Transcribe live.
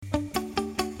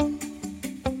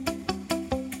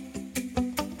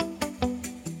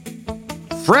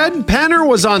Fred Penner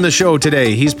was on the show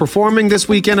today. He's performing this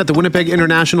weekend at the Winnipeg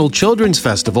International Children's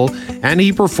Festival, and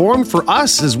he performed for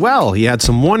us as well. He had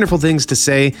some wonderful things to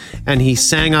say, and he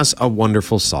sang us a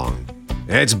wonderful song.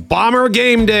 It's Bomber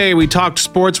Game Day. We talked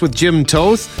sports with Jim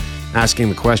Toth, asking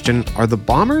the question, are the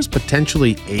Bombers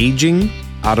potentially aging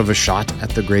out of a shot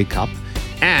at the Grey Cup?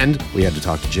 And we had to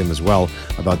talk to Jim as well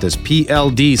about this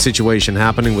PLD situation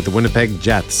happening with the Winnipeg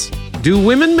Jets. Do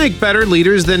women make better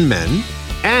leaders than men?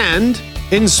 And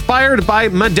inspired by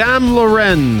Madame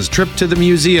Loren's trip to the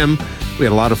museum, we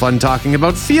had a lot of fun talking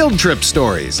about field trip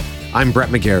stories. I'm Brett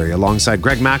McGarry alongside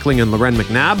Greg Mackling and Loren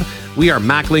McNabb. We are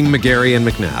Mackling, McGarry, and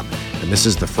McNabb. And this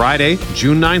is the Friday,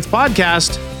 June 9th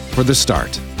podcast for The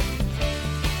Start.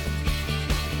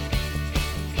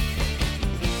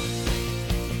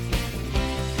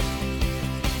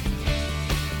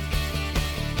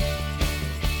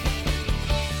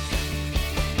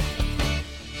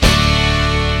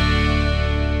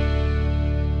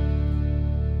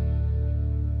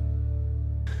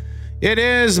 It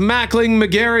is Mackling,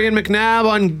 McGarry, and McNabb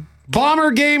on Bomber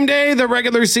Game Day, the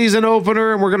regular season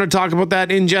opener, and we're going to talk about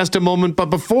that in just a moment. But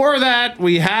before that,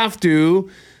 we have to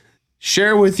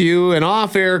share with you an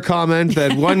off-air comment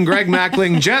that one Greg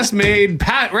Mackling just made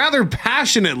rather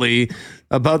passionately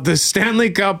about the Stanley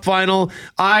Cup final,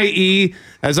 i.e.,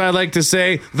 as I like to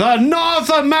say, the North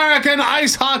American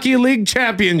Ice Hockey League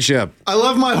Championship. I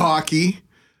love my hockey.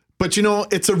 But, you know,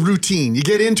 it's a routine. You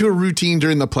get into a routine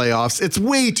during the playoffs. It's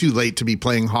way too late to be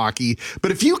playing hockey.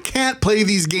 But if you can't play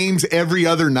these games every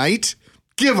other night,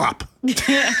 give up.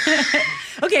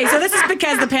 Okay, so this is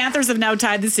because the Panthers have now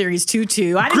tied the series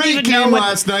 2-2. Great game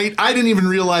last night. I didn't even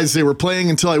realize they were playing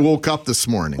until I woke up this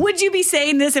morning. Would you be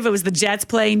saying this if it was the Jets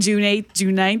playing June 8th,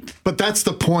 June 9th? But that's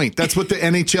the point. That's what the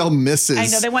NHL misses. I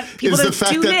know, they want people to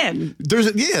tune in.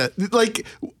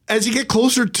 As you get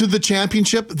closer to the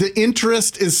championship, the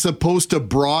interest is supposed to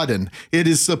broaden. It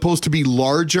is supposed to be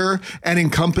larger and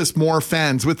encompass more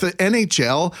fans. With the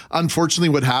NHL, unfortunately,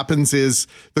 what happens is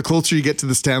the closer you get to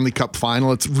the Stanley Cup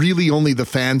final, it's really only the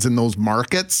fans in those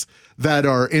markets that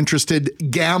are interested,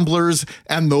 gamblers,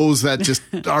 and those that just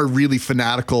are really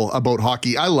fanatical about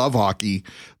hockey. I love hockey,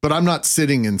 but I'm not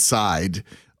sitting inside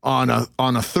on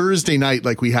a Thursday night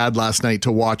like we had last night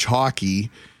to watch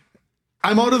hockey.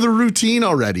 I'm out of the routine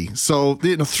already. So,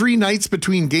 3 nights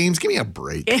between games, give me a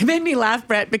break. It made me laugh,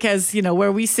 Brett, because,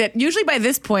 where we sit, usually by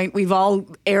this point, we've all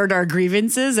aired our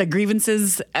grievances. Airing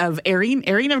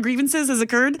of grievances has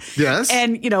occurred. Yes.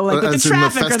 And, with the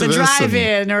traffic or the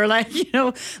drive-in or last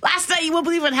night you won't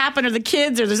believe what happened, or the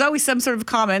kids, or there's always some sort of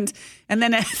comment. And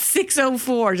then at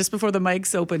 6:04, just before the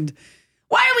mics opened,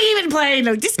 why are we even playing?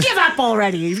 Just give up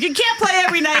already. You can't play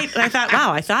every night. And I thought,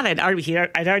 I'd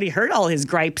already heard all his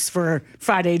gripes for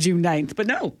Friday, June 9th, but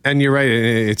no. And you're right.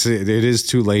 It is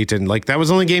too late. And that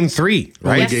was only game 3,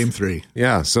 right? Only game 3.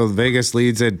 Yeah. So Vegas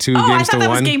leads at 2 games to 1. I thought that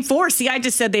was game 4. See, I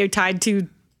just said they were tied to.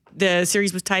 The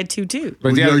series was tied 2-2.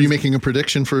 But are you making a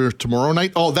prediction for tomorrow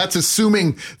night? Oh, that's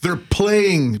assuming they're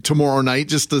playing tomorrow night.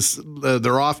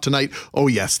 They're off tonight. Oh,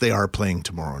 yes, they are playing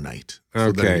tomorrow night. So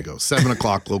okay. There you go.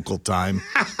 7:00 local time.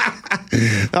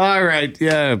 All right.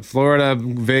 Yeah. Florida,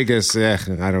 Vegas.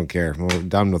 I don't care. We're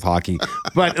done with hockey.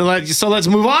 But let's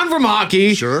move on from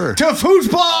hockey. Sure. To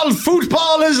football.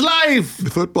 Football is life.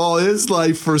 Football is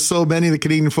life for so many. The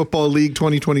Canadian Football League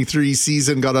 2023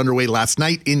 season got underway last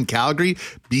night in Calgary.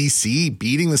 BC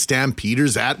beating the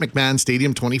Stampeders at McMahon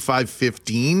Stadium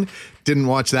 25-15. Didn't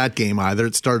watch that game either.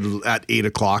 It started at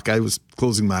 8:00. I was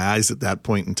closing my eyes at that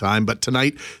point in time. But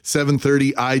tonight,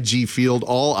 7:30, IG Field,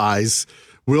 all eyes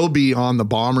will be on the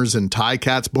Bombers and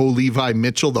Ticats. Bo Levi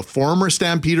Mitchell, the former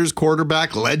Stampeders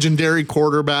quarterback, legendary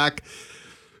quarterback,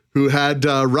 who had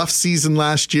a rough season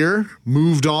last year,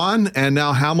 moved on, and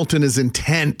now Hamilton is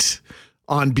intent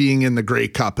on being in the Grey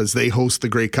Cup as they host the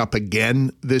Grey Cup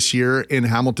again this year in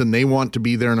Hamilton. They want to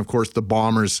be there, and of course the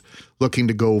Bombers looking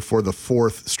to go for the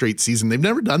 4th straight season. They've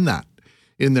never done that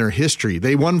in their history.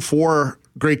 They won 4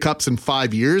 Grey Cups in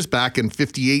 5 years, back in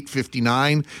 58,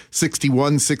 59,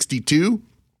 61, 62.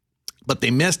 But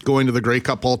they missed going to the Grey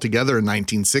Cup altogether in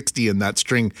 1960 in that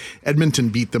string. Edmonton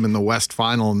beat them in the West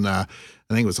Final, and I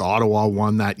think it was Ottawa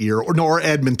won that year. Or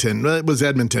Edmonton. It was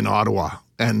Edmonton, Ottawa.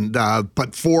 And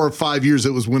but 4 or 5 years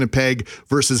it was Winnipeg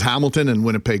versus Hamilton, and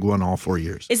Winnipeg won all 4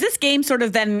 years. Is this game sort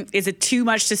of then, is it too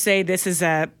much to say this is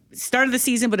a start of the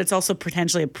season, but it's also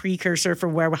potentially a precursor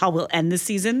for how we'll end the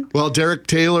season? Well, Derek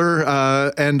Taylor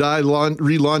and I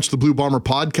relaunched the Blue Bomber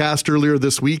podcast earlier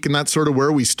this week, and that's sort of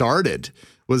where we started,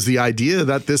 was the idea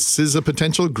that this is a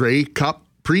potential Grey Cup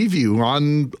preview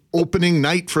on opening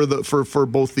night for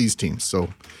both these teams. So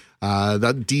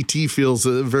That DT feels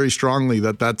very strongly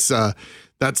that's the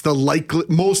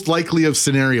most likely of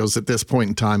scenarios at this point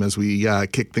in time as we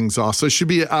kick things off. So it should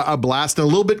be a blast and a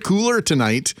little bit cooler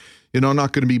tonight.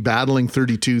 Not going to be battling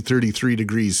 32, 33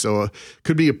 degrees. So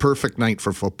could be a perfect night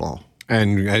for football.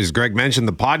 And as Greg mentioned,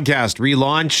 the podcast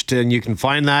relaunched, and you can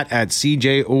find that at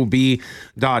cjob.com.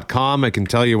 I can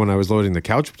tell you when I was loading the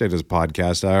Couch Potatoes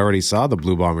podcast, I already saw the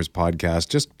Blue Bombers podcast,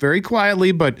 just very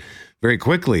quietly, but very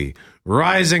quickly,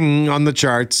 rising on the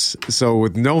charts. So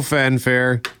with no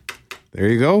fanfare, there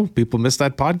you go. People miss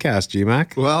that podcast,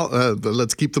 GMAC. Well,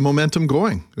 let's keep the momentum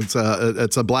going. It's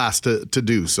a blast to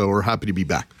do, so we're happy to be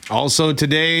back. Also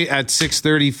today at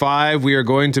 6:35, we are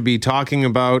going to be talking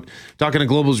to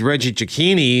Global's Reggie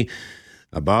Cicchini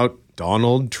about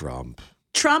Donald Trump.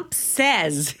 Trump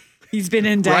says he's been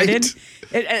indicted.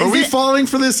 Right? Are we falling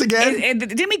for this again?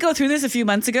 Didn't we go through this a few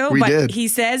months ago? We did. He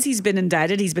says he's been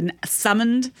indicted. He's been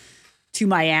summoned to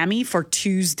Miami for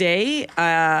Tuesday.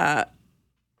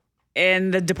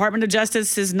 And the Department of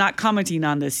Justice is not commenting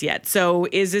on this yet. So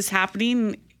is this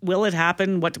happening? Will it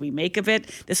happen? What do we make of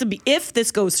it? This would be, if this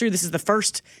goes through, this is the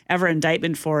first ever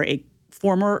indictment for a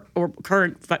former or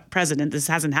current president. This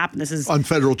hasn't happened. This is on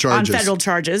federal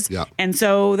charges. Yeah. And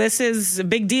so this is a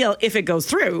big deal if it goes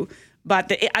through.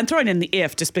 But I'm throwing in the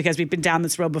if just because we've been down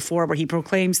this road before where he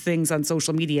proclaims things on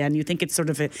social media and you think it's sort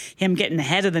of him getting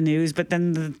ahead of the news, but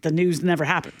then the news never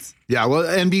happens. Yeah, well,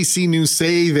 NBC News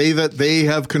say that they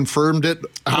have confirmed it.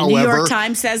 However, New York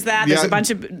Times says that. There's a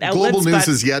bunch of outlets. Global News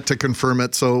is yet to confirm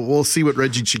it, so we'll see what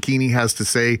Reggie Cicchini has to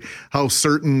say, how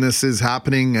certain this is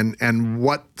happening, and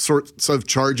what sorts of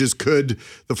charges could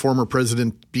the former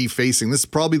president be facing. This is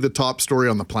probably the top story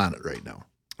on the planet right now.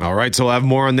 All right, so we'll have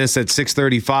more on this at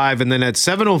 6:35, and then at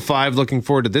 7:05, looking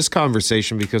forward to this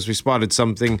conversation because we spotted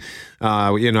something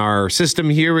in our system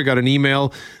here. We got an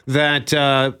email that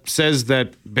says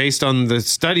that based on the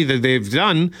study that they've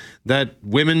done, that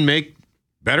women make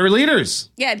better leaders.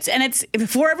 Yeah, it's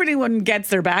before everyone gets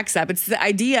their backs up, it's the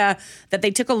idea that they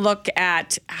took a look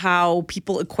at how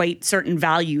people equate certain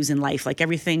values in life, like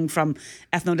everything from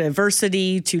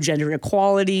ethnodiversity to gender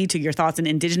equality to your thoughts on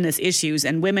Indigenous issues.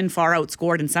 And women far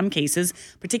outscored in some cases,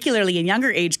 particularly in younger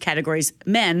age categories,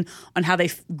 men on how they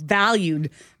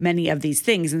valued many of these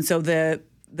things. And so the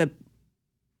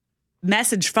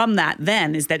message from that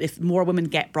then is that if more women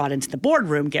get brought into the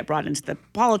boardroom, get brought into the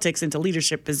politics, into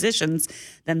leadership positions,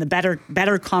 then the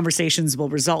better conversations will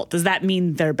result. Does that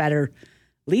mean they're better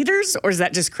leaders, or does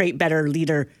that just create better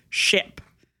leadership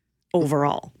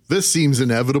overall? This seems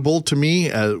inevitable to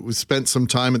me. We spent some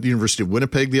time at the University of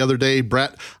Winnipeg the other day.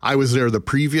 Brett, I was there the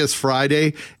previous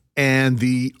Friday, and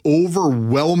the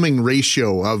overwhelming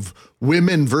ratio of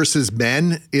women versus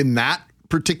men in that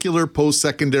particular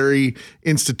post-secondary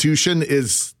institution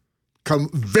is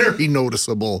very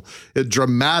noticeable,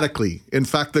 dramatically. In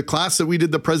fact, the class that we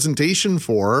did the presentation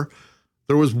for,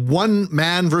 there was one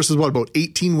man versus about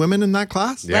 18 women in that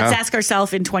class? Yeah. Let's ask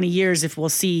ourselves in 20 years if we'll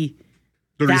see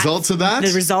the results of that?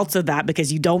 The results of that,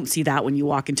 because you don't see that when you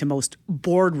walk into most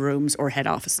boardrooms or head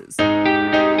offices.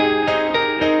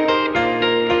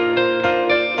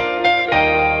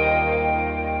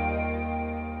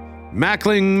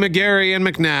 Mackling, McGarry, and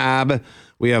McNabb.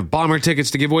 We have Bomber tickets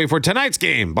to give away for tonight's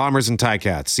game, Bombers and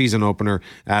Ticats, season opener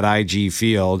at IG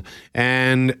Field.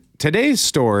 And today's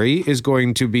story is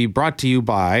going to be brought to you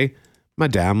by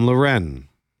Madame Lorraine.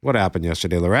 What happened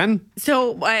yesterday, Lorraine?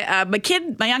 So my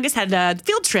youngest, had a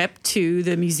field trip to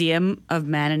the Museum of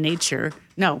Man and Nature.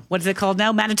 No, what is it called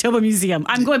now? Manitoba Museum.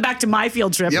 I'm going back to my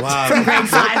field trip from grade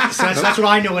 5. That's what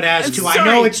I know it as, too. Sorry. I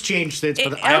know it's changed since,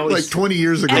 but I always... Like 20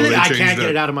 years ago, they I changed can't it. get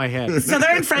it out of my head. So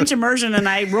they're in French immersion, and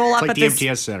I roll up It's like at the this...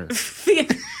 MTS Center.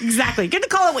 Exactly. Get to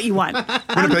call it what you want.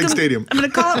 Winnipeg Stadium. I'm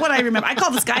going to call it what I remember. I call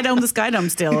the Sky Dome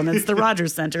still, and it's the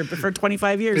Rogers Center for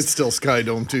 25 years. It's still Sky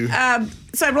Dome, too.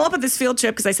 So I roll up at this field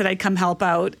trip because I said I'd come help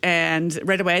out, and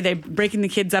right away they're breaking the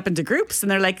kids up into groups, and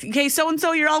they're like, okay,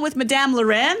 so-and-so, you're all with Madame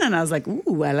Lorraine? And I was like,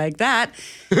 ooh, I like that.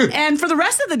 And for the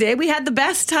rest of the day, we had the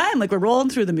best time. Like, we're rolling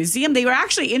through the museum. They were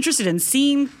actually interested in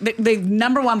seeing, the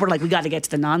number one, we're like, we got to get to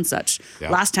the Nonsuch. Yeah.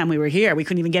 Last time we were here, we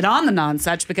couldn't even get on the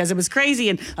Nonsuch because it was crazy.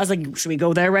 And I was like, should we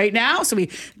go there right now? So we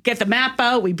get the map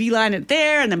out, we beeline it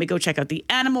there, and then we go check out the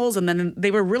animals. And then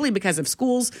they were really, because of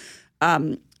schools,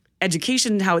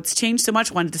 education, how it's changed so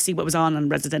much, wanted to see what was on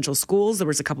residential schools. There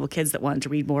was a couple of kids that wanted to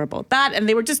read more about that, and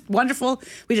they were just wonderful.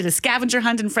 We did a scavenger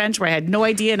hunt in French where I had no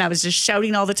idea, and I was just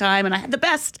shouting all the time, and I had the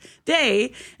best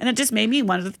day, and it just made me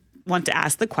want to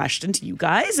ask the question to you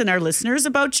guys and our listeners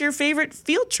about your favorite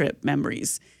field trip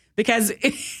memories. Because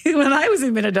when I was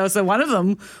in Minnedosa, one of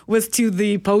them was to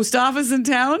the post office in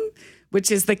town,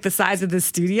 which is like the size of the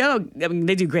studio. I mean,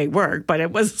 they do great work, but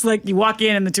it was like you walk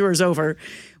in and the tour's over.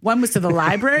 One was to the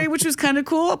library, which was kind of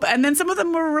cool. And then some of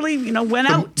them were really, went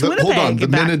out to Winnipeg. Hold on, the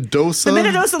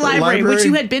Minnedosa Library, which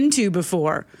you had been to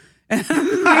before. We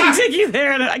took you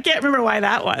there, and I can't remember why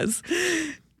that was.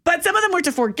 But some of them were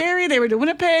to Fort Garry. They were to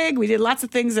Winnipeg. We did lots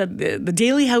of things at the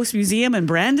Daly House Museum in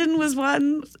Brandon was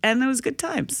one, and it was good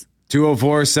times.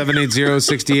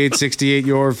 204-780-6868,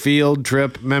 your field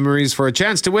trip memories for a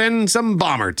chance to win some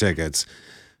Bomber tickets.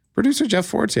 Producer Jeff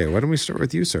Fortier, why don't we start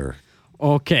with you, sir?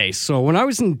 Okay, so when I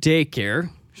was in daycare,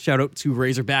 shout out to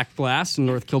Razorback Blast in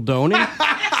North Kildonan.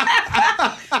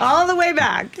 All the way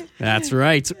back. That's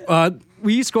right.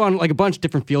 We used to go on like a bunch of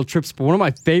different field trips, but one of my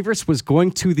favorites was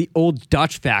going to the old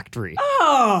Dutch factory.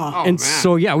 Oh,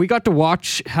 so yeah, we got to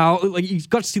watch how you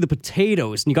got to see the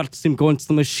potatoes, and you got to see them go into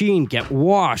the machine, get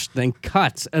washed, then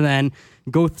cut, and then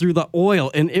go through the oil,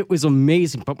 and it was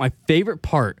amazing. But my favorite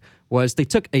part was they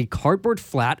took a cardboard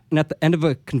flat, and at the end of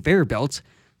a conveyor belt,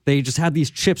 they just had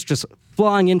these chips just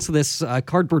flying into this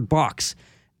cardboard box,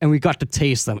 and we got to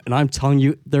taste them. And I'm telling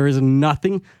you, there is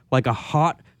nothing like a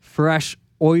hot, fresh,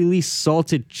 oily,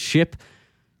 salted chip.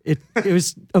 It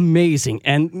was amazing.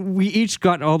 And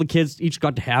all the kids each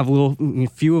got to have a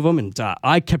few of them. And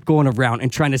I kept going around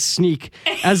and trying to sneak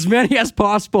as many as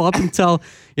possible up until,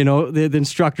 the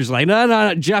instructor's like,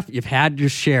 no, Jeff, you've had your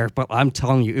share. But I'm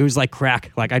telling you, it was like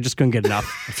crack. Like I just couldn't get enough.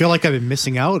 I feel like I've been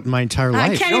missing out my entire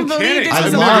life. I can't even believe this I've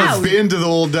was never allowed. been to the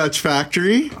old Dutch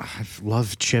factory. I've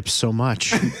loved chips so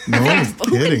much. No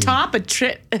Who kidding. can top a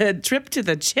trip to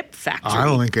the chip factory? I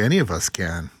don't think any of us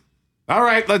can. All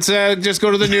right, let's just go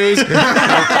to the news.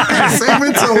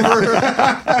 Segment's over.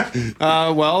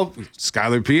 Well,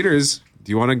 Skylar Peters,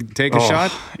 do you want to take a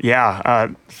shot? Yeah.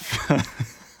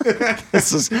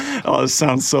 This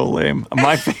sounds so lame.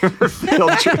 My favorite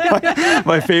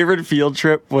field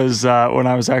trip was when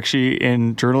I was actually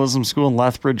in journalism school in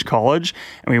Lethbridge College,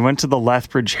 and we went to the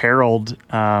Lethbridge Herald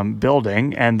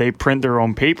building, and they print their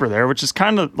own paper there, which is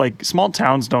kind of like small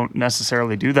towns don't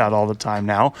necessarily do that all the time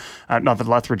now. Not that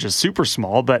Lethbridge is super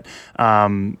small, but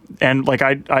and like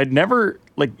I'd never.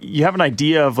 Like you have an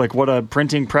idea of like what a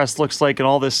printing press looks like and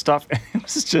all this stuff.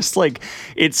 It's just like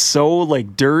it's so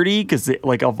like dirty because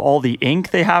like of all the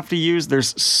ink they have to use.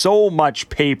 There's so much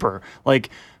paper, like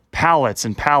pallets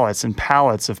and pallets and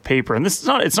pallets of paper. And it's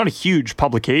not a huge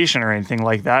publication or anything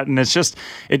like that. And it's just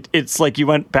it's like you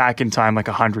went back in time like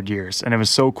 100 years, and it was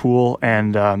so cool.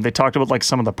 And they talked about like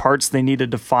some of the parts they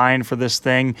needed to find for this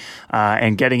thing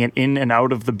and getting it in and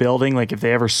out of the building. Like if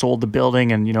they ever sold the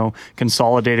building and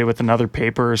consolidated with another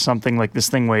paper or something, like this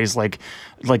thing weighs like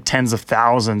tens of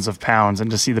thousands of pounds, and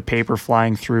to see the paper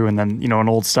flying through, and then an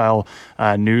old style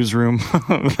newsroom,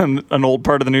 an old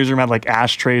part of the newsroom had like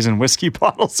ashtrays and whiskey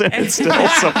bottles in it still.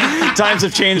 So times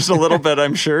have changed a little bit.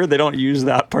 I'm sure they don't use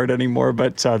that part anymore,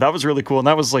 but that was really cool, and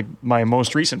that was like my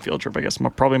most recent field trip, I guess.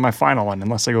 Probably my final one,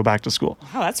 unless I go back to school.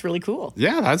 Oh, that's really cool.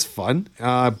 Yeah, that's fun.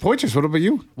 Pointers, what about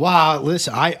you? Wow,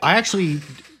 listen, I actually.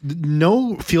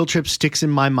 No field trip sticks in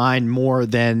my mind more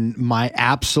than my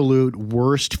absolute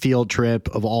worst field trip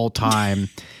of all time.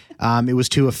 It was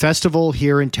to a festival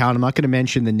here in town. I'm not going to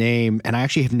mention the name, and I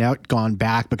actually have now gone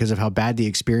back because of how bad the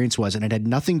experience was, and it had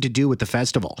nothing to do with the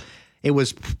festival. It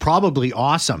was probably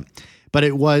awesome, but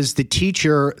it was the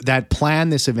teacher that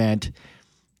planned this event.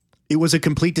 It was a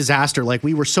complete disaster. Like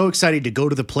we were so excited to go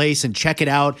to the place and check it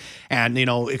out and,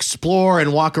 explore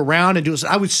and walk around and do this.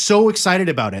 I was so excited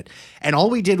about it. And all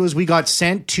we did was we got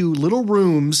sent to little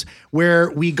rooms where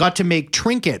we got to make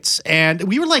trinkets. And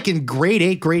we were like in grade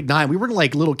 8, grade 9. We weren't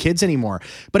like little kids anymore.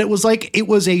 But it was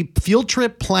a field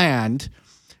trip planned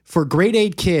for grade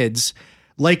 8 kids.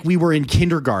 Like we were in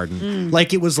kindergarten.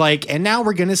 Like it was like, and now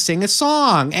we're going to sing a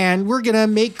song and we're going to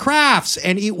make crafts.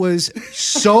 And it was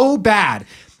so bad.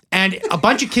 And a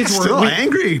bunch of kids were still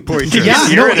angry. Pointers. Yeah,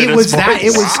 no, it was that.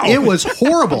 It was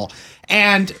horrible.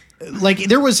 And like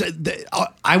there was,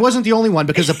 I wasn't the only one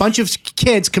because a bunch of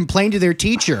kids complained to their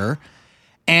teacher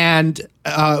and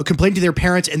complained to their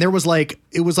parents, and it was like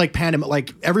pandemic.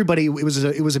 Like everybody, it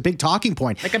was a big talking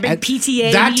point. Like a big and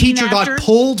PTA. That teacher after? got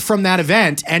pulled from that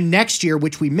event, and next year,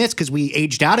 which we missed because we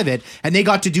aged out of it, and they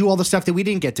got to do all the stuff that we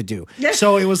didn't get to do.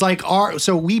 So it was like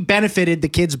so we benefited the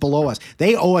kids below us.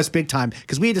 They owe us big time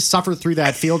because we had to suffer through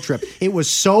that field trip. It was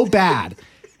so bad.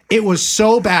 It was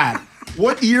so bad.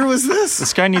 What year was this?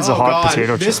 This guy needs a hot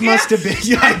potato chip. This must have been,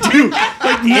 yeah, I do.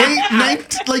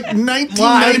 Like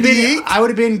 1998? I would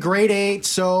have been grade 8,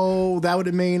 so that would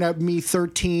have made me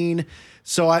 13.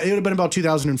 So it would have been about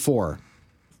 2004.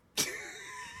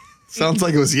 Sounds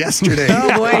like it was yesterday.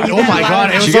 Oh, boy. Oh, my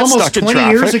God. It was almost 20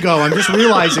 years ago. I'm just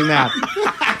realizing that.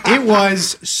 It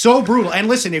was so brutal. And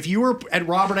listen, if you were at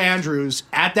Robert Andrews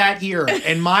at that year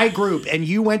in my group and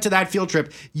you went to that field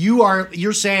trip,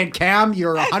 you're saying, Cam,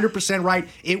 you're 100% right.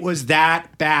 It was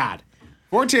that bad.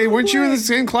 Forte, weren't you in the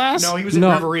same class? No, he was in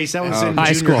Reveries. That was in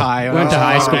high junior school. high. Went to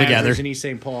high school together. In East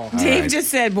St. Paul. Dave just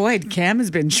said, boy, Cam has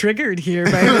been triggered here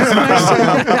by this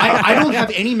question. I don't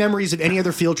have any memories of any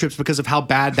other field trips because of how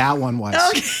bad that one was.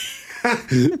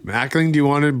 Mackling, do you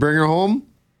want to bring her home?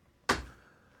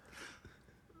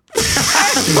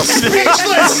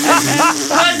 Speechless!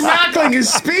 Greg Mackling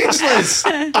is speechless.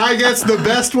 I guess the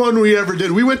best one we ever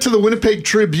did. We went to the Winnipeg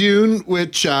Tribune,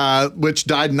 which died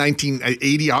in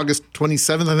 1980, August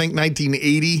 27th, I think,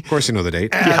 1980. Of course, you know the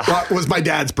date. It was my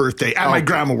dad's birthday, and my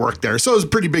grandma worked there, so it was a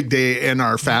pretty big day in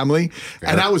our family,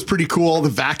 and that was pretty cool. All the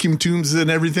vacuum tubes and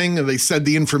everything, and they said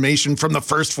the information from the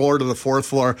first floor to the fourth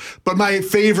floor. But my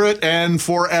favorite and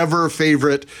forever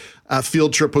favorite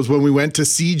field trip was when we went to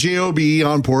CJOB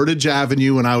on Portage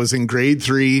Avenue when I was in grade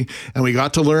 3, and we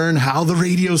got to learn how the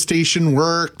radio station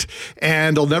worked.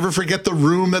 And I'll never forget the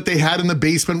room that they had in the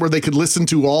basement where they could listen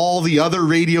to all the other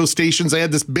radio stations. They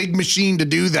had this big machine to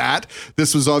do that.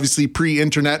 This was obviously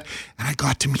pre-internet, and I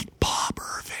got to meet Bob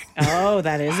Irving. Oh,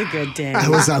 that is a good day. That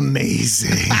was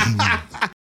amazing.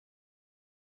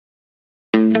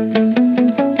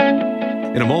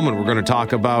 In a moment, we're going to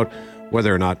talk about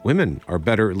whether or not women are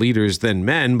better leaders than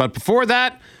men. But before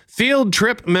that, field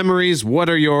trip memories. What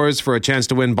are yours for a chance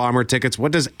to win Bomber tickets?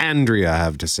 What does Andrea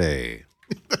have to say?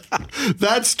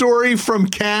 That story from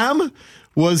Cam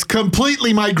was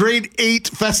completely my grade 8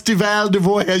 Festival de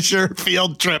Voyageur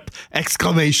field trip!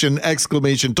 Exclamation.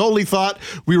 Totally thought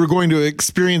we were going to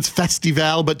experience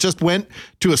Festival, but just went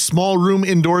to a small room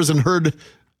indoors and heard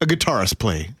a guitarist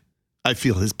play. I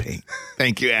feel his pain.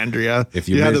 Thank you, Andrea. If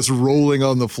you had us rolling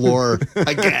on the floor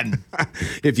again.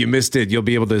 If you missed it, you'll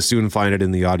be able to soon find it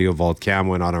in the audio vault. Cam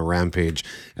went on a rampage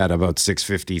at about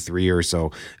 6:53 or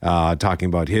so, talking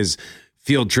about his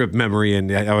field trip memory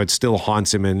and how it still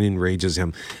haunts him and enrages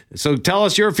him. So tell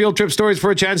us your field trip stories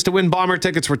for a chance to win Bomber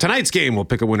tickets for tonight's game. We'll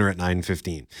pick a winner at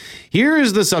 9:15. Here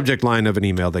is the subject line of an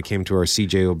email that came to our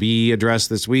CJOB address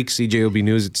this week,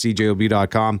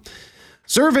 cjobnews@cjob.com.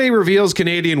 Survey reveals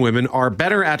Canadian women are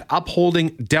better at upholding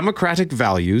democratic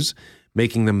values,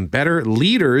 making them better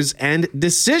leaders and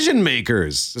decision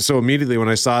makers. So immediately when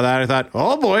I saw that, I thought,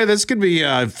 oh boy, this could be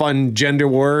a fun gender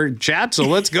war chat, so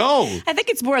let's go. I think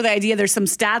it's more the idea there's some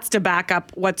stats to back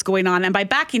up what's going on. And by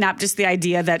backing up, just the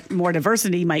idea that more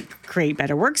diversity might create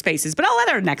better workspaces. But I'll let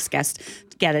our next guest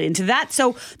get into that.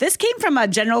 So this came from a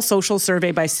general social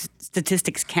survey by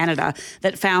Statistics Canada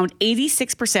that found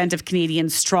 86% of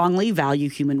Canadians strongly value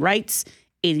human rights,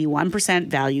 81%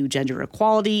 value gender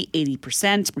equality,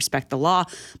 80% respect the law.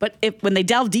 But when they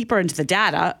delve deeper into the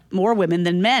data, more women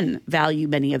than men value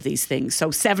many of these things.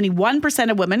 So 71%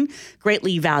 of women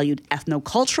greatly valued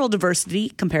ethnocultural diversity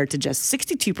compared to just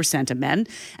 62% of men.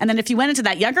 And then if you went into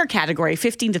that younger category,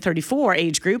 15 to 34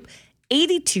 age group,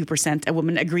 82% of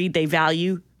women agreed they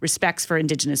value respects for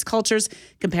Indigenous cultures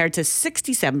compared to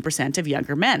 67% of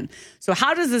younger men. So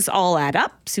how does this all add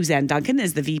up? Suzanne Duncan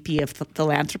is the VP of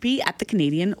Philanthropy at the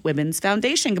Canadian Women's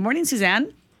Foundation. Good morning,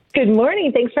 Suzanne. Good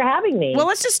morning. Thanks for having me. Well,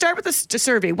 let's just start with the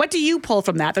survey. What do you pull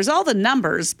from that? There's all the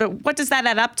numbers, but what does that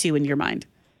add up to in your mind?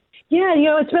 Yeah,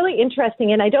 it's really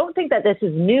interesting, and I don't think that this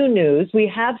is new news. We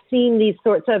have seen these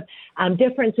sorts of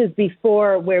differences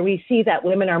before where we see that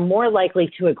women are more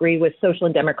likely to agree with social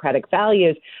and democratic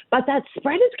values, but that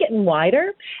spread is getting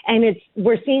wider, and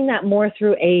we're seeing that more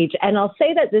through age. And I'll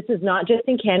say that this is not just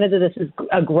in Canada. This is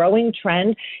a growing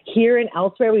trend here and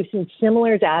elsewhere. We've seen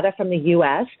similar data from the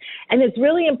U.S., and it's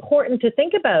really important to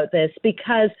think about this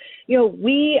because,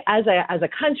 we as a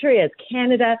country, as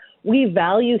Canada, we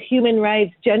value human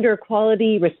rights, gender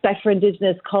equality, respect for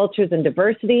Indigenous cultures and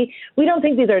diversity. We don't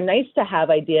think these are nice to have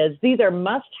ideas. These are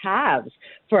must haves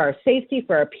for our safety,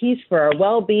 for our peace, for our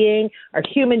well-being, our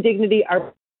human dignity,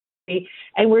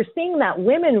 and we're seeing that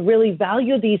women really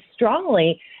value these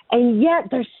strongly. And yet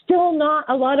there's still not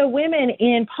a lot of women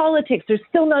in politics. There's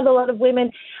still not a lot of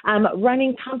women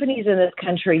running companies in this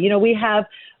country. We have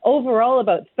overall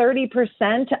about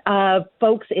 30% of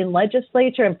folks in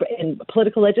legislature and in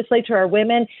political legislature are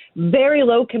women, very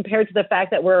low compared to the fact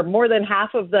that we're more than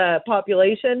half of the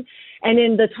population. And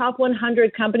in the top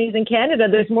 100 companies in Canada,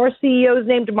 there's more CEOs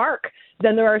named Mark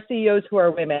than there are CEOs who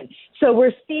are women. So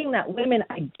we're seeing that women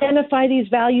identify these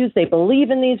values. They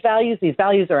believe in these values. These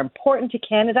values are important to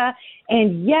Canada.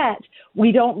 And yet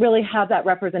we don't really have that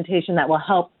representation that will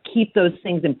help keep those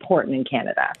things important in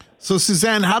Canada. So,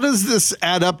 Suzanne, how does this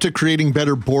add up to creating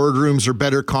better boardrooms or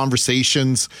better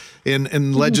conversations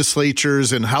in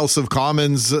legislatures and House of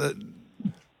Commons?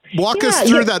 Walk us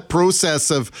through that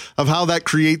process of how that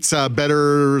creates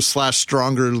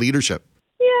better/stronger leadership.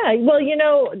 Yeah, well,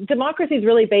 democracy is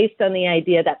really based on the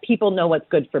idea that people know what's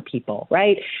good for people,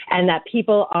 right? And that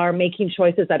people are making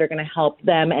choices that are going to help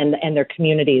them and their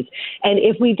communities. And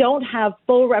if we don't have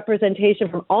full representation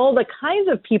from all the kinds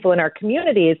of people in our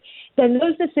communities, then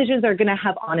those decisions are going to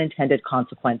have unintended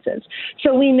consequences.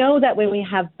 So we know that when we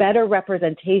have better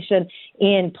representation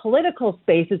in political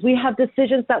spaces, we have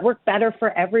decisions that work better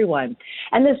for everyone.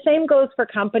 And the same goes for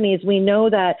companies. We know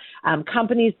that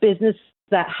companies, business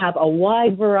that have a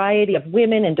wide variety of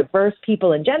women and diverse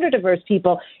people and gender diverse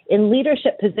people in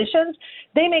leadership positions,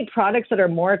 they make products that are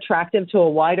more attractive to a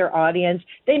wider audience.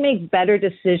 They make better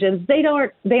decisions. They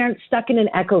aren't stuck in an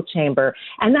echo chamber.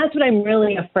 And that's what I'm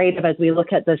really afraid of as we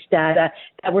look at this data,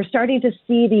 that we're starting to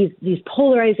see these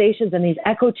polarizations and these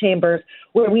echo chambers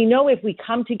where we know if we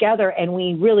come together and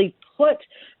we really put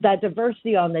that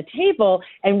diversity on the table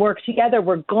and work together,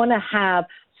 we're going to have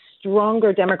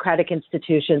stronger democratic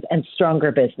institutions and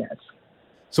stronger business.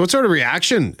 So what sort of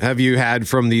reaction have you had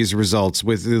from these results?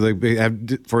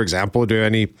 For example, do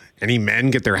any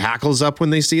men get their hackles up when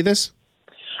they see this?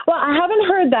 Well, I haven't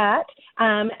heard that.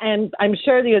 And I'm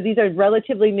sure these are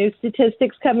relatively new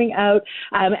statistics coming out,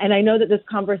 and I know that this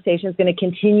conversation is going to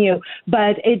continue,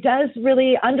 but it does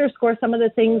really underscore some of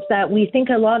the things that we think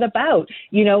a lot about.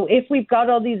 If we've got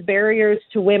all these barriers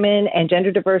to women and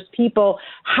gender diverse people,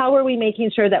 how are we making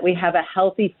sure that we have a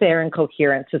healthy, fair, and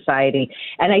coherent society?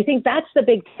 And I think that's the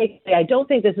big takeaway. I don't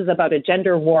think this is about a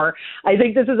gender war. I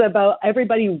think this is about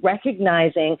everybody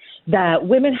recognizing that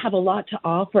women have a lot to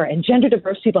offer and gender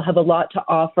diverse people have a lot to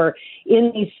offer in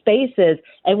these spaces,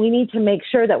 and we need to make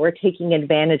sure that we're taking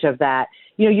advantage of that.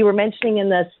 You were mentioning in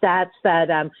the stats that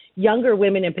younger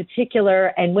women in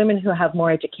particular and women who have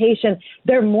more education,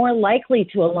 they're more likely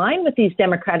to align with these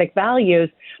democratic values,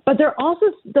 but they're also,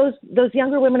 those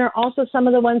younger women are also some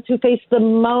of the ones who face the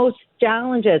most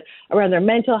challenges around their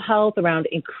mental health, around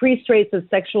increased rates of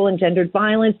sexual and gendered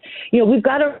violence. We've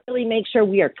got to really make sure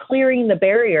we are clearing the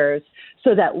barriers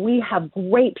so that we have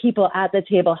great people at the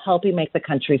table helping make the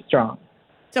country strong.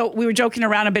 So we were joking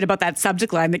around a bit about that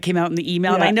subject line that came out in the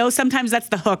email. Yeah. And I know sometimes that's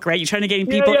the hook, right? You're trying to get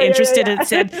people interested. And it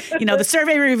said, the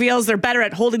survey reveals they're better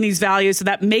at holding these values, so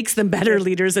that makes them better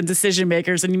leaders and decision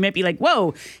makers. And you might be like,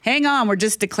 whoa, hang on, we're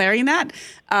just declaring that.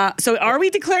 So are we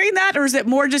declaring that, or is it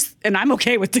more just, and I'm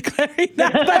okay with declaring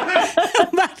that,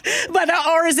 but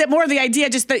or is it more the idea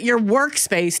just that your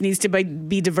workspace needs to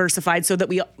be diversified so that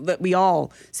we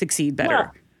all succeed better?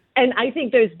 Well, and I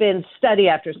think there's been study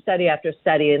after study after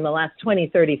study in the last 20,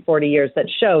 30, 40 years that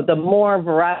show the more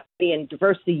variety and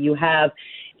diversity you have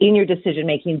in your decision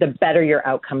making, the better your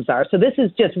outcomes are. So this is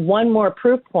just one more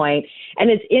proof point. And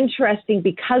it's interesting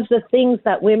because the things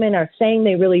that women are saying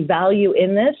they really value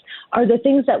in this are the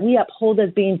things that we uphold as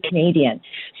being Canadian.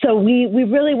 So we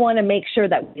really want to make sure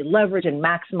that we leverage and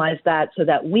maximize that so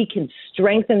that we can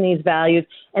strengthen these values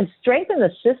and strengthen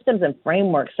the systems and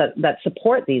frameworks that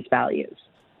support these values.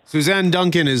 Suzanne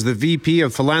Duncan is the VP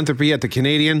of Philanthropy at the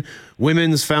Canadian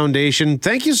Women's Foundation.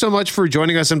 Thank you so much for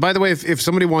joining us. And by the way, if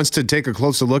somebody wants to take a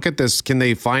closer look at this, can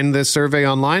they find this survey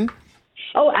online?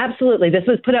 Oh, absolutely. This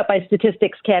was put out by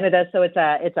Statistics Canada, so it's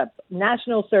a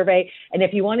national survey. And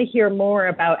if you want to hear more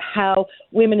about how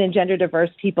women and gender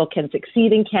diverse people can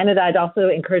succeed in Canada, I'd also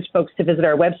encourage folks to visit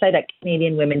our website at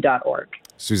CanadianWomen.org.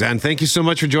 Suzanne, thank you so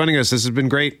much for joining us. This has been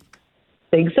great.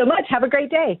 Thanks so much. Have a great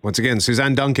day. Once again,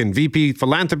 Suzanne Duncan, VP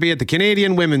Philanthropy at the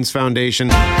Canadian Women's Foundation.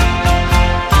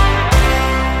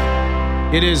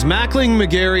 It is Mackling,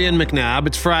 McGarry, and McNabb.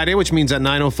 It's Friday, which means at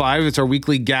 9:05, it's our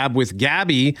weekly Gab with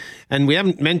Gabby. And we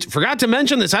haven't forgot to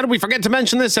mention this. How did we forget to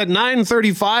mention this at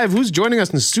 9:35? Who's joining us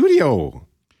in the studio?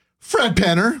 Fred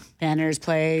Penner. Penner's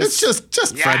Place. It's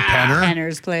just Fred Penner.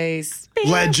 Penner's Place.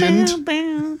 Legend.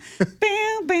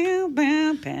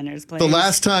 Penner's Place. The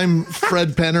last time Fred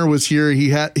Penner was here,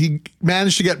 he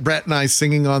managed to get Brett and I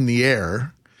singing on the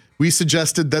air. We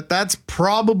suggested that that's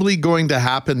probably going to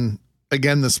happen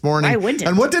again this morning. Why wouldn't it?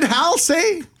 And what did Hal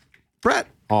say, Brett?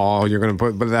 Oh, you're going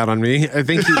to put that on me? I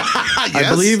think Yes. I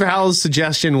believe Hal's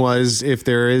suggestion was if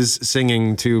there is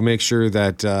singing to make sure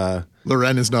that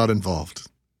Loren is not involved.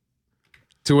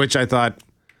 To which I thought,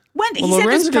 he said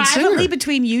this privately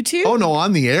between you two? Oh, no,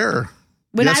 on the air.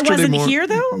 When I wasn't here,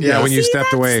 though? Yeah, when you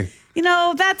stepped away.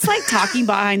 That's like talking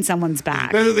behind someone's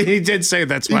back. He did say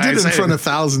that's why. He did it in front of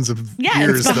thousands of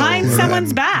it's behind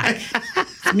someone's back.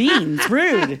 It's mean. It's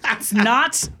rude. It's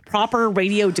not proper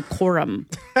radio decorum.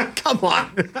 Come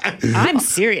on. I'm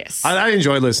serious. I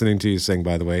enjoy listening to you sing,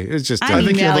 by the way. It's just... I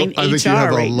think you have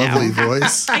a lovely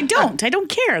voice. I don't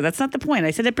care. That's not the point.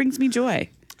 I said it brings me joy.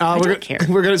 I don't care.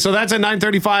 We're gonna. So that's at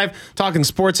 9:35. Talking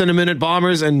sports in a minute.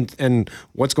 Bombers and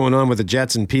what's going on with the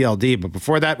Jets and PLD. But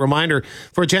before that, reminder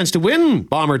for a chance to win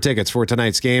Bomber tickets for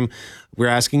tonight's game. We're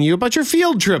asking you about your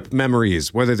field trip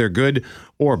memories, whether they're good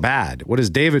or bad. What does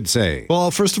David say?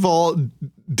 Well, first of all,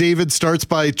 David starts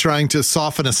by trying to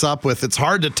soften us up with, it's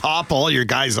hard to top all your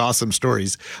guys' awesome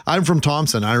stories. I'm from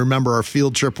Thompson. I remember our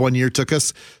field trip one year took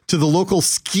us to the local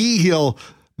ski hill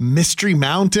Mystery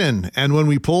Mountain. And when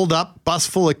we pulled up, bus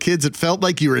full of kids, it felt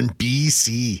like you were in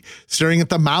BC, staring at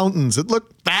the mountains. It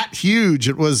looked that huge.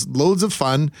 It was loads of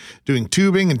fun doing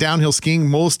tubing and downhill skiing.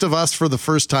 Most of us for the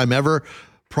first time ever.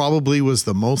 Probably was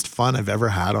the most fun I've ever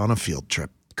had on a field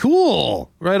trip. Cool.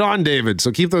 Right on, David.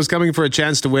 So keep those coming for a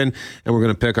chance to win, and we're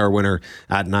going to pick our winner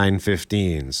at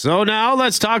 9:15. So now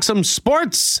let's talk some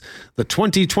sports. The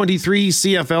 2023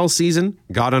 CFL season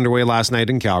got underway last night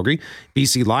in Calgary.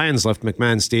 BC Lions left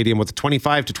McMahon Stadium with a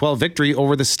 25-12 victory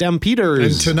over the Stampeders.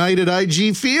 And tonight at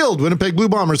IG Field, Winnipeg Blue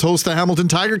Bombers host the Hamilton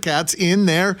Tiger Cats in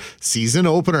their season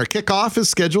opener. Kickoff is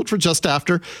scheduled for just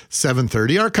after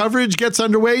 7:30. Our coverage gets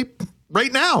underway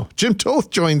right now. Jim Toth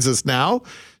joins us now.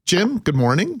 Jim, good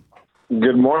morning.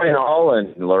 Good morning, all.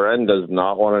 And Loren does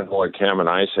not want to know what Cam and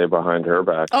I say behind her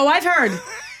back. Oh, I've heard.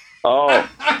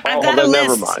 I've got a then list.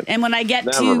 never mind. And when I get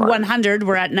Never to mind. 100,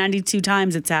 we're at 92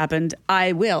 times it's happened,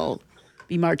 I will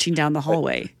be marching down the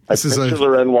hallway. I picture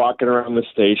Loren walking around the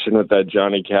station with that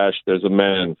Johnny Cash. There's a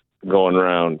man going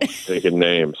around taking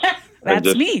names. That's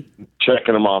just me.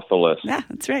 Checking them off the list. Yeah,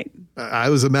 that's right. I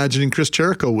was imagining Chris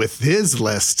Jericho with his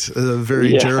list,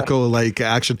 very Jericho-like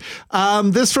action.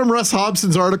 This from Russ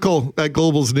Hobson's article at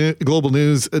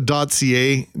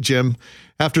globalnews.ca, Jim.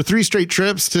 After 3 straight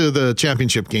trips to the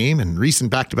championship game and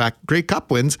recent back-to-back Grey Cup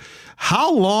wins,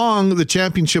 how long the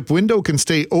championship window can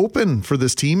stay open for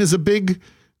this team is a big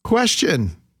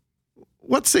question.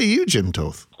 What say you, Jim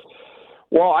Toth?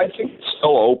 Well, I think it's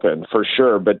still open for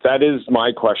sure, but that is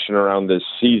my question around this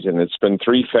season. It's been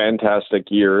 3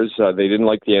 fantastic years. They didn't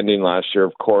like the ending last year,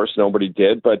 of course. Nobody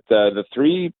did. But the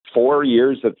 3-4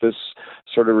 years that this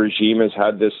sort of regime has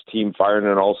had this team firing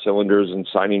on all cylinders and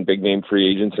signing big-name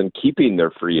free agents and keeping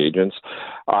their free agents,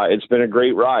 it's been a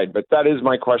great ride. But that is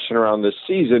my question around this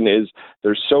season is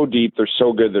they're so deep, they're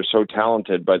so good, they're so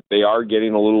talented, but they are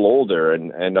getting a little older.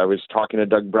 And I was talking to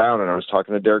Doug Brown and I was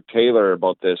talking to Derek Taylor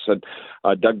about this. And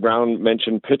Doug Brown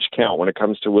mentioned pitch count when it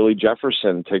comes to Willie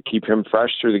Jefferson to keep him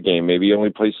fresh through the game. Maybe he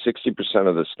only plays 60%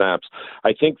 of the snaps.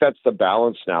 I think that's the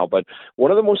balance now. But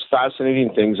one of the most fascinating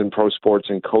things in pro sports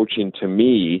and coaching to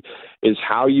me is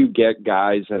how you get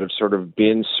guys that have sort of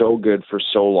been so good for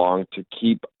so long to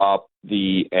keep up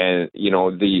the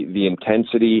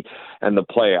intensity and the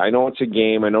play. I know it's a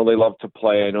game. I know they love to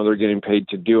play. I know they're getting paid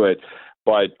to do it.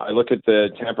 But I look at the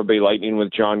Tampa Bay Lightning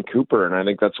with John Cooper, and I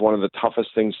think that's one of the toughest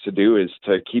things to do is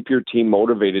to keep your team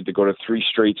motivated to go to 3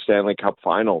 straight Stanley Cup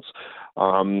finals.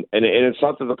 And it's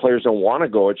not that the players don't want to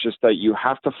go. It's just that you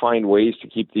have to find ways to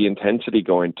keep the intensity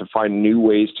going, to find new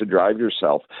ways to drive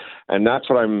yourself. And that's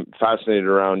what I'm fascinated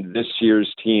around this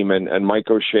year's team and Mike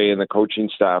O'Shea and the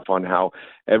coaching staff on how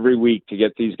every week to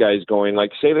get these guys going,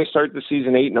 like say they start the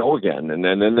season 8-0 again. And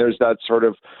then there's that sort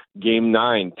of game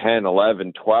 9, 10,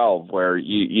 11, 12, where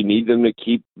you need them to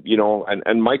keep,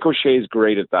 and Mike O'Shea is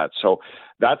great at that. So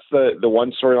that's the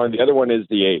one storyline. The other one is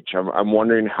the age. I'm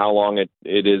wondering how long it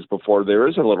is before there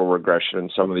is a little regression in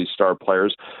some of these star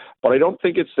players. But I don't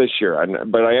think it's this year.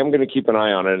 But I am going to keep an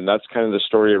eye on it, and that's kind of the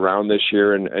story around this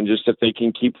year. And just if they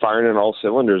can keep firing on all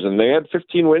cylinders. And they had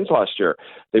 15 wins last year.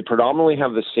 They predominantly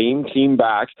have the same team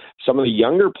back. Some of the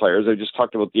younger players, I just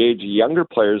talked about the age, younger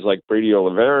players like Brady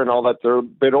Oliveira and all that, they're a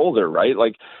bit older, right?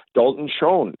 Like Dalton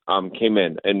Schoen came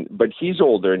in, but he's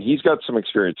older, and he's got some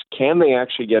experience. Can they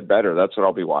actually get better? That's what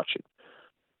I'll be watching.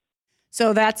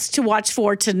 So that's to watch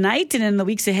for tonight and in the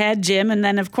weeks ahead, Jim. And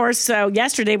then, of course,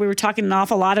 yesterday we were talking an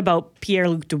awful lot about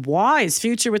Pierre-Luc Dubois, his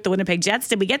future with the Winnipeg Jets.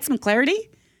 Did we get some clarity?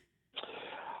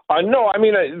 No, I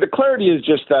mean, the clarity is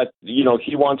just that,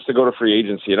 he wants to go to free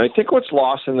agency. And I think what's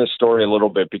lost in this story a little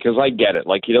bit, because I get it,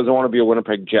 like he doesn't want to be a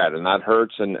Winnipeg Jet, and that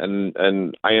hurts,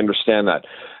 and I understand that.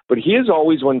 But he has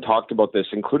always, when talked about this,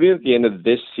 including at the end of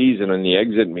this season in the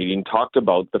exit meeting, talked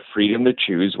about the freedom to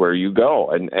choose where you go.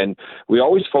 And we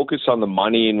always focus on the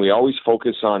money, and we always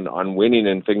focus on winning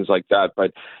and things like that.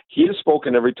 But he has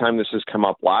spoken every time this has come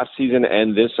up last season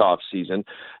and this off season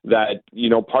that,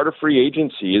 part of free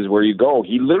agency is where you go.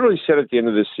 He literally said at the end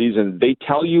of this season, they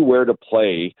tell you where to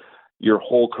play your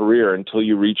whole career until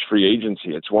you reach free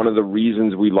agency. It's one of the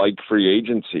reasons we like free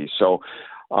agency. So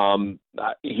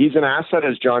he's an asset,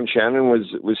 as John Shannon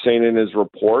was saying in his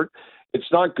report.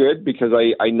 it's not good because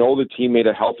I know the team made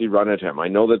a healthy run at him. I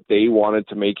know that they wanted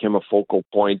to make him a focal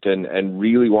point and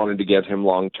really wanted to get him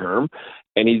long term,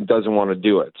 and he doesn't want to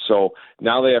do it. So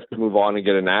now they have to move on and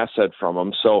get an asset from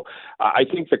him. So I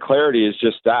think the clarity is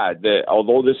just that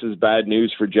although this is bad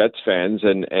news for Jets fans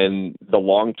and the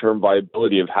long-term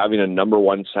viability of having a number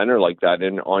one center like that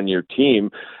on your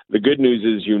team, the good news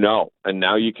is and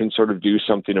now you can sort of do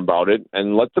something about it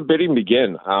and let the bidding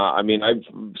begin. I mean, I've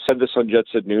said this on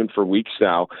Jets at Noon for weeks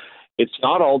now. It's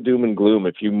not all doom and gloom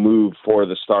if you move for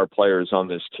the star players on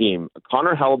this team.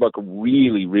 Connor Hellebuyck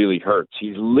really, really hurts.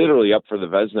 He's literally up for the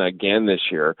Vezina again this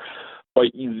year. But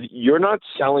you're not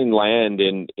selling land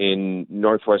in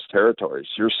Northwest Territories.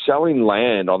 You're selling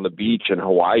land on the beach in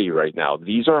Hawaii right now.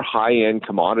 These are high-end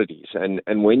commodities.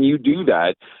 And when you do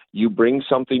that, you bring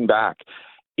something back.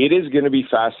 It is going to be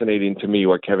fascinating to me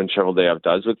what Kevin Cheveldayoff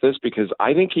does with this, because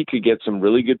I think he could get some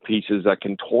really good pieces that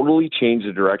can totally change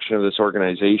the direction of this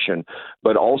organization,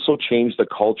 but also change the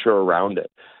culture around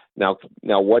it. Now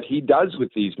what he does with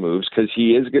these moves, because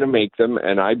he is going to make them,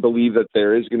 and I believe that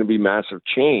there is going to be massive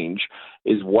change,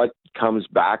 is what comes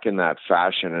back in that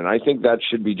fashion. And I think that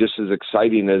should be just as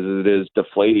exciting as it is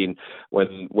deflating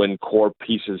when core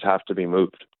pieces have to be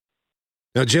moved.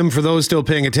 Now, Jim, for those still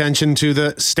paying attention to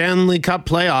the Stanley Cup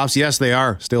playoffs, yes, they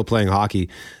are still playing hockey.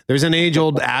 There's an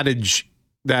age-old adage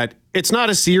that it's not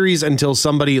a series until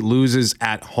somebody loses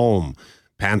at home.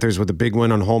 Panthers with a big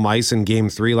win on home ice in Game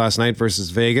 3 last night versus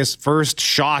Vegas. First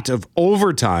shot of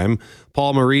overtime,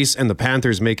 Paul Maurice and the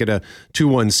Panthers make it a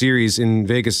 2-1 series in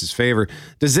Vegas' favor.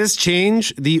 Does this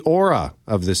change the aura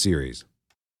of the series?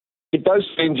 It does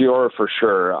change the aura for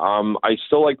sure. I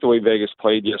still like the way Vegas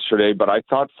played yesterday, but I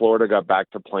thought Florida got back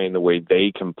to playing the way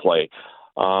they can play.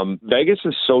 Vegas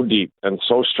is so deep and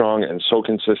so strong and so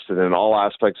consistent in all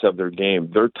aspects of their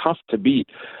game. They're tough to beat,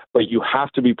 but you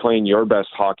have to be playing your best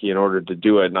hockey in order to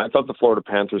do it. And I thought the Florida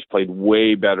Panthers played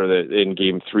way better in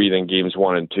Game 3 than Games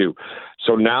 1 and 2.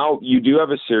 So now you do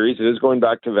have a series. It is going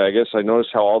back to Vegas. I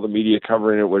noticed how all the media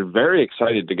covering it were very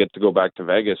excited to get to go back to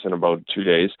Vegas in about 2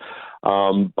 days.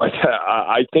 But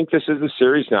I think this is a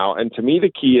series now. And to me,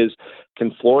 the key is,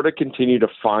 can Florida continue to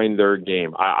find their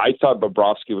game? I thought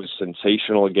Bobrovsky was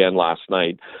sensational again last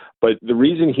night. But the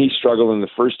reason he struggled in the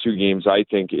first 2 games, I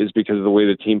think, is because of the way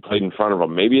the team played in front of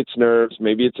him. Maybe it's nerves,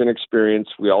 maybe it's inexperience.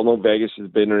 We all know Vegas has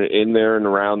been in there and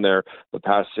around there the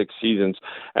past 6 seasons,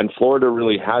 and Florida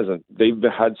really hasn't. They've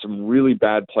had some really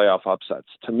bad playoff upsets.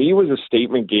 To me, it was a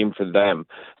statement game for them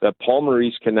that Paul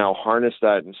Maurice can now harness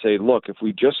that and say, look, if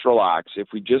we just relax, if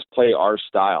we just play our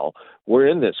style, we're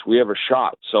in this. We have a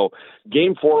shot. So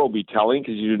Game 4 will be telling,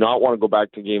 because you do not want to go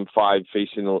back to Game 5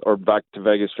 back to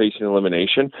Vegas facing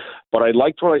elimination. But I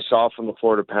liked what I saw from the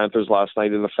Florida Panthers last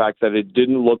night in the fact that it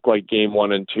didn't look like Game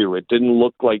 1 and 2. It didn't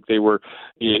look like they were,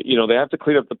 they have to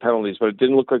clean up the penalties, but it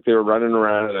didn't look like they were running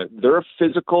around. They're a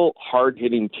physical,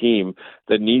 hard-hitting team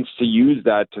that needs to use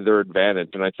that to their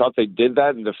advantage. And I thought they did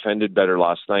that and defended better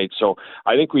last night. So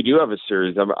I think we do have a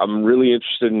series. I'm really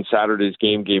interested in Saturday's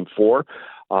game, Game 4.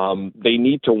 They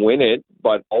need to win it,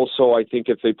 but also I think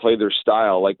if they play their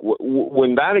style, like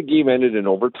when that game ended in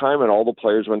overtime and all the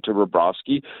players went to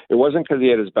Bobrovsky, it wasn't because he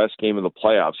had his best game in the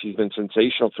playoffs. He's been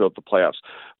sensational throughout the playoffs.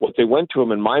 What they went to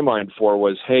him, in my mind, for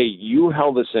was, hey, you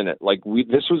held us in it. Like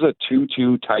this was a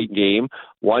 2-2 tight game,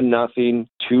 1-0,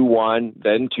 2-1,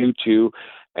 then 2-2.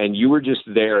 And you were just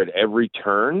there at every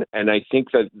turn. And I think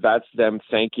that's them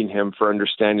thanking him for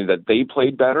understanding that they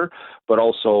played better, but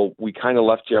also we kind of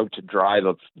left you out to dry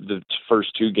the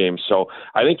first 2 games. So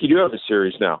I think you do have a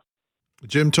series now.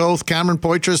 Jim Toth, Cameron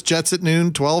Poitras, Jets at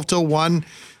Noon, 12 till 1.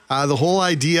 The whole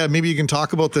idea, maybe you can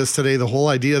talk about this today, the whole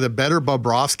idea, the better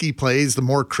Bobrovsky plays, the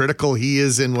more critical he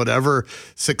is in whatever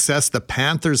success the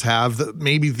Panthers have,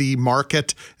 maybe the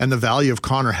market and the value of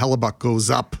Connor Hellebuyck goes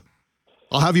up.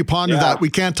 I'll have you ponder that. We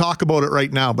can't talk about it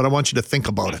right now, but I want you to think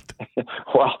about it.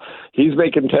 Well, he's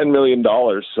making $10 million.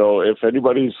 So if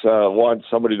anybody's wants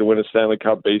somebody to win a Stanley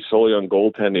Cup based solely on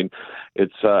goaltending,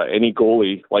 it's any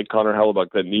goalie like Connor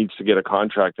Hellebuyck that needs to get a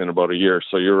contract in about a year.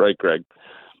 So you're right, Greg.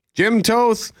 Jim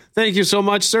Toth, thank you so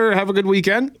much, sir. Have a good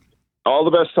weekend. All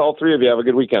the best to all 3 of you. Have a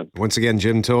good weekend. Once again,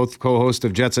 Jim Toth, co-host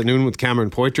of Jets at Noon with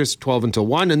Cameron Poitras, 12 until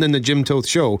 1, and then the Jim Toth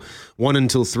Show, 1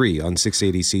 until 3 on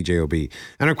 680 CJOB.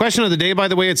 And our question of the day, by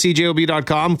the way, at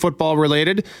CJOB.com, football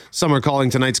related. Some are calling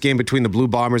tonight's game between the Blue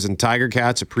Bombers and Tiger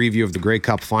Cats a preview of the Grey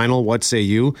Cup final. What say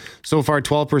you? So far,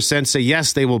 12% say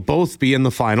yes, they will both be in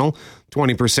the final.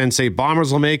 20% say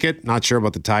Bombers will make it. Not sure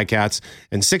about the Ticats.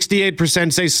 And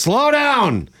 68% say slow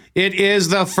down. It is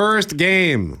the first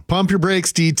game. Pump your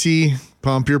brakes, DT.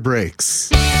 Pump your brakes.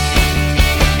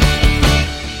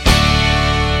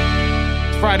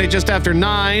 Friday just after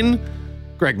 9.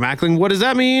 Greg Mackling, what does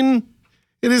that mean?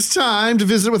 It is time to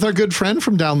visit with our good friend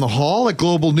from down the hall at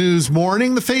Global News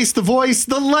Morning, the face, the voice,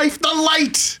 the life, the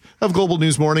light of Global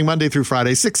News Morning, Monday through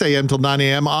Friday, 6 a.m. till 9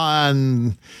 a.m.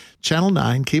 on Channel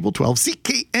 9, Cable 12,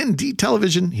 CKND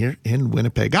Television here in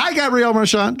Winnipeg. Hi, Gabrielle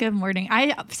Marchand. Good morning.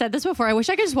 I said this before. I wish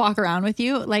I could just walk around with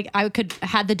you. Like I could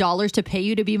had the dollars to pay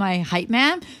you to be my hype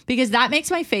man, because that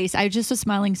makes my face. I just was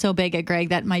smiling so big at Greg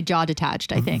that my jaw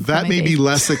detached, I think. That may be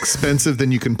less expensive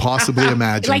than you can possibly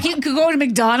imagine. Like you could go to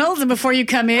McDonald's and before you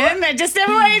come in, everybody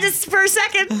just for a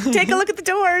second, take a look at the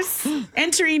doors.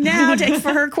 Entering now, take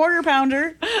for her quarter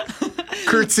pounder.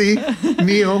 Curtsy,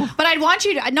 kneel. But I'd want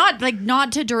you to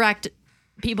not to direct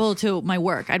people to my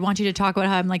work. I'd want you to talk about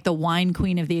how I'm like the wine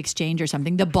queen of the exchange or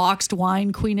something. The boxed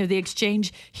wine queen of the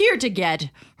exchange, here to get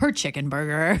her chicken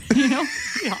burger. You know?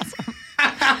 Be awesome.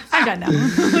 I'm done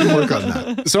now. Work on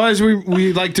that. So as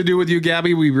we like to do with you,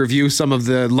 Gabby, we review some of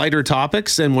the lighter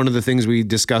topics. And one of the things we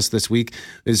discussed this week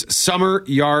is summer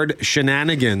yard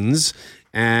shenanigans.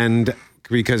 And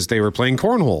because they were playing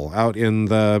cornhole out in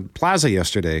the plaza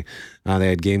yesterday. They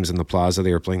had games in the plaza.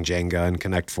 They were playing Jenga and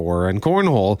Connect 4 and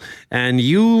cornhole. And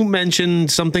you mentioned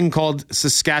something called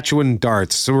Saskatchewan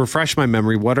darts. So refresh my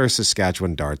memory. What are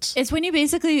Saskatchewan darts? It's when you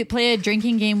basically play a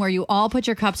drinking game where you all put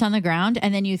your cups on the ground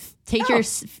and then you take your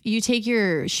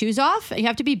shoes off. You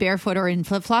have to be barefoot or in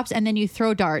flip-flops, and then you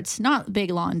throw darts, not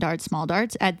big lawn darts, small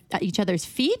darts, at each other's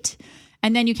feet.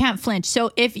 And then you can't flinch.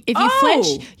 So if you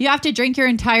flinch, you have to drink your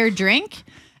entire drink.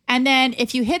 And then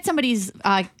if you hit somebody's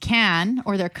can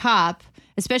or their cup,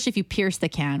 especially if you pierce the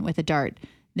can with a dart,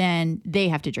 then they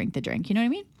have to drink the drink. You know what I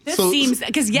mean? This seems,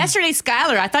 because yesterday,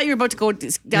 Skylar, I thought you were about to go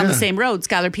down the same road.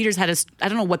 Skylar Peters had I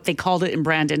don't know what they called it in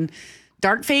Brandon.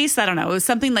 Dart face? I don't know. It was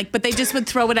something like, but they just would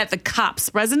throw it at the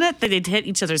cups, wasn't it? They'd hit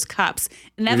each other's cups.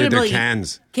 Inevitably,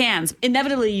 cans.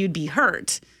 Inevitably, you'd be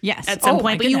hurt. Yes. At some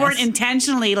point, but you weren't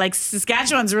intentionally, like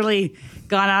Saskatchewan's really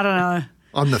gone out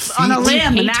on the feet. On a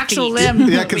limb, an actual limb.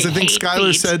 Yeah, because I think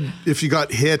Skylar said if you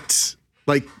got hit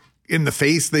like in the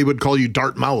face, they would call you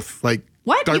dart mouth. Like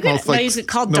what? Dart mouth, like it's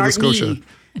called Nova dart Scotia. knee.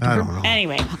 I don't know.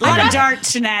 Anyway, a lot of dart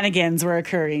shenanigans were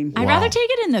occurring. I'd rather take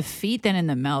it in the feet than in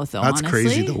the mouth, though, That's honestly.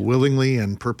 crazy, though. Willingly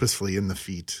and purposefully in the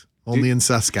feet. Only in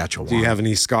Saskatchewan. Do you have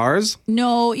any scars?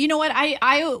 No. You know what?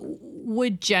 I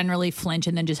would generally flinch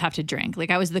and then just have to drink.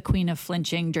 Like I was the queen of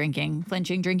flinching, drinking.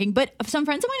 But some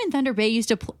friends of mine in Thunder Bay used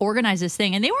to organize this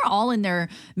thing, and they were all in their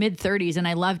mid-30s, and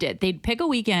I loved it. They'd pick a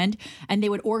weekend, and they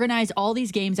would organize all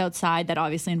these games outside that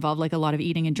obviously involved like a lot of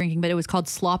eating and drinking, but it was called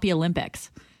Sloppy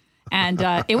Olympics. And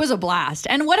it was a blast.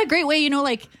 And what a great way,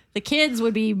 like the kids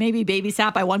would be maybe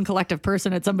babysat by one collective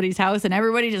person at somebody's house, and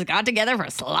everybody just got together for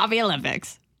Sloppy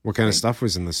Olympics. What kind of stuff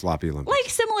was in the Sloppy Olympics? Like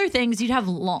similar things. You'd have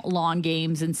lawn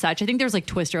games and such. I think there's like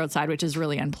Twister outside, which is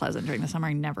really unpleasant during the summer.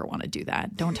 I never want to do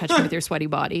that. Don't touch me with your sweaty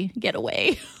body. Get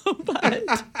away.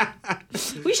 But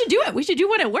we should do it. We should do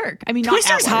one at work. I mean,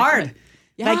 Twister's hard.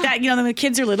 Yeah. Like that, when the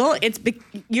kids are little,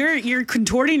 you're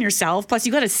contorting yourself. Plus,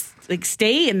 you got to like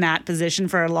stay in that position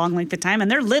for a long length of time. And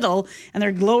they're little, and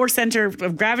their lower center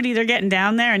of gravity, they're getting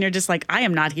down there, and you're just like, I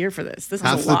am not here for this. This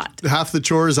is a lot. Half the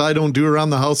chores I don't do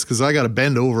around the house because I got to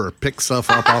bend over, pick stuff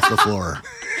up off the floor.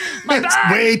 It's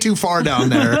way too far down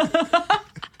there.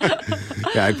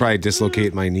 Yeah, I'd probably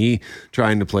dislocate my knee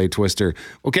trying to play Twister.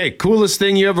 Okay, coolest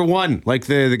thing you ever won? Like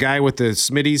the guy with the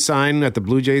Smitty's sign at the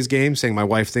Blue Jays game saying, my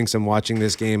wife thinks I'm watching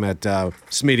this game at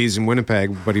Smitty's in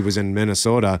Winnipeg, but he was in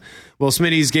Minnesota. Well,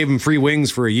 Smitty's gave him free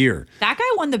wings for a year. That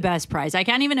guy won the best prize. I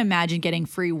can't even imagine getting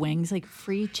free wings, like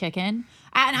free chicken.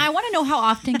 And I want to know, how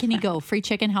often can he go? Free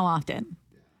chicken, how often?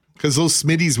 Because those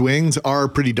Smitty's wings are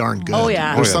pretty darn good. Oh,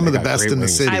 yeah. They're some of the best in the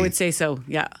city. I would say so,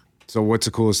 yeah. So what's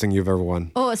the coolest thing you've ever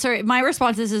won? Oh, sorry. My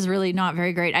response to this is really not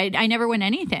very great. I never win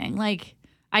anything. Like,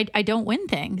 I don't win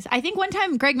things. I think one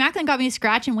time Greg Macklin got me a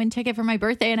scratch and win ticket for my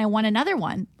birthday, and I won another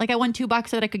one. Like, I won $2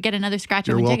 so that I could get another scratch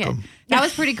and win ticket. That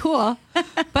was pretty cool.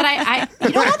 But I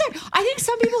think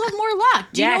some people have more luck.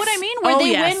 Do you know what I mean? Where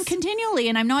they win continually,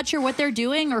 and I'm not sure what they're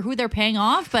doing or who they're paying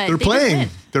off, but they're playing.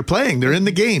 They're playing. They're in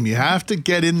the game. You have to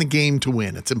get in the game to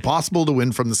win. It's impossible to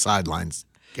win from the sidelines,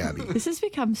 Gabby. This has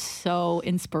become so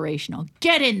inspirational.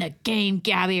 Get in the game,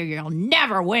 Gabby, or you'll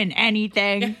never win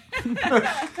anything.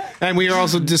 And we are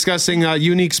also discussing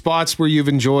unique spots where you've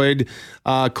enjoyed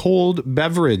cold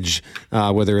beverage,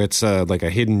 whether it's like a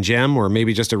hidden gem or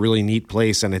maybe just a really neat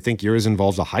place. And I think yours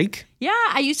involves a hike. Yeah,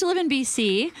 I used to live in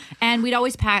BC, and we'd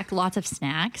always pack lots of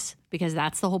snacks because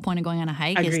that's the whole point of going on a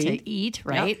hike is to eat,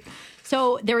 right? Yep.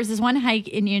 So there was this one hike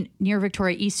near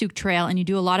Victoria, East Souk Trail, and you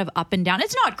do a lot of up and down.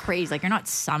 It's not crazy, like you're not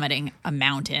summiting a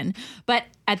mountain, but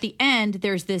at the end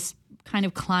there's this kind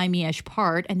of climby-ish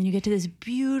part, and then you get to this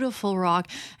beautiful rock,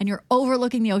 and you're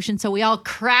overlooking the ocean. So we all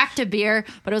cracked a beer,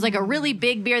 but it was like a really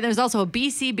big beer. There was also a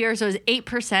BC beer, so it was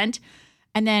 8%.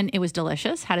 And then it was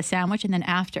delicious, had a sandwich. And then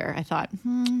after, I thought,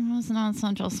 that's not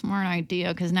such a smart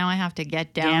idea because now I have to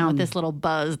get down with this little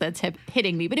buzz that's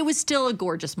hitting me. But it was still a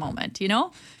gorgeous moment, you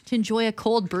know, to enjoy a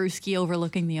cold brewski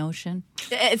overlooking the ocean.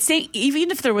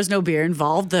 Even if there was no beer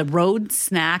involved, the road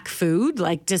snack food,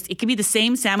 like just it could be the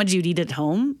same sandwich you'd eat at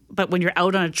home, but when you're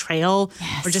out on a trail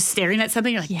or just staring at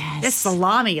something, you're like, this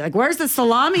salami, like where's the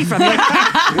salami from? Like,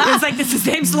 it's like it's the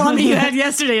same salami you had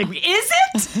yesterday. Like, is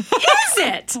it? Is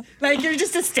it? Like you're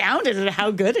just astounded at how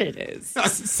good it is.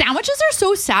 Sandwiches are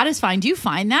so satisfying. Do you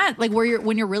find that? Like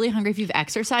when you're really hungry, if you've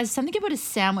exercised, something about a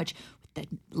sandwich with the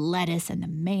lettuce and the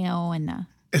mayo and the...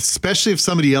 Especially if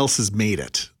somebody else has made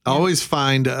it. I always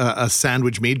find a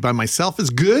sandwich made by myself is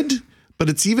good, but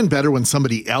it's even better when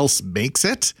somebody else makes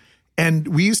it. And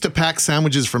we used to pack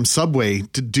sandwiches from Subway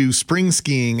to do spring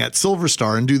skiing at Silver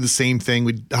Star and do the same thing.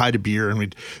 We'd hide a beer and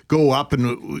we'd go up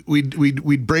and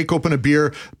we'd break open a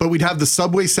beer, but we'd have the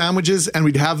Subway sandwiches and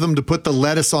we'd have them to put the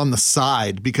lettuce on the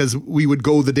side because we would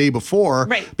go the day before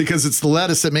because it's the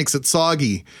lettuce that makes it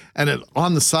soggy. And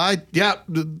on the side,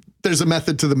 there's a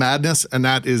method to the madness, and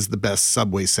that is the best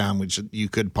Subway sandwich that you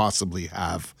could possibly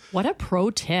have. What a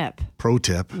pro tip.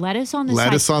 Lettuce on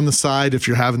the side if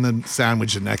you're having the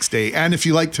sandwich the next day. And if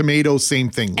you like tomatoes, same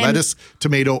thing. And lettuce,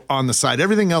 tomato on the side.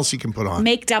 Everything else you can put on.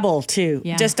 Make double, too.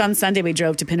 Yeah. Just on Sunday, we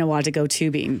drove to Pinawa to go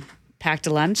tubing. Packed a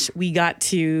lunch. We got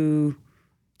to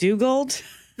Dugald.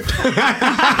 And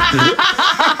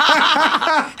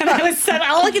I was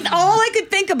all I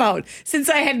could think about since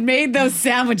I had made those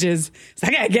sandwiches. So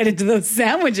I gotta get into those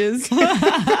sandwiches. And then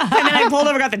I pulled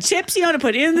over, got the chips, to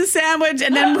put in the sandwich,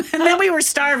 and then we were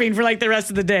starving for like the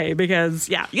rest of the day because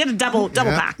you got to double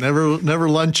pack. Never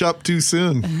lunch up too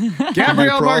soon.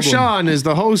 Gabrielle Marchand is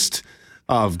the host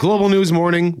of Global News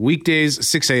Morning, weekdays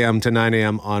 6 a.m. to 9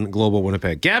 a.m. on Global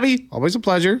Winnipeg. Gabby, always a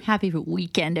pleasure. Happy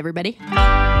weekend, everybody.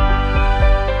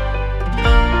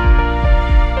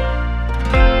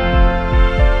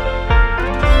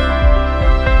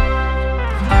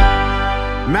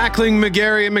 Mackling,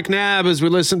 McGarry, and McNabb as we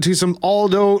listen to some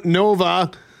Aldo Nova.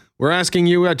 We're asking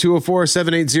you at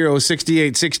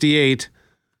 204-780-6868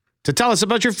 to tell us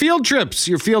about your field trips,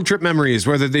 your field trip memories,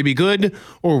 whether they be good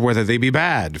or whether they be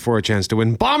bad, for a chance to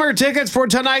win Bomber tickets for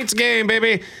tonight's game,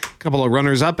 baby. A couple of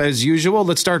runners up as usual.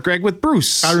 Let's start, Greg, with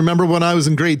Bruce. I remember when I was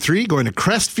in grade 3 going to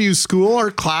Crestview School, our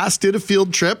class did a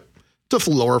field trip to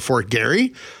Lower Fort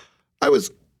Garry. I was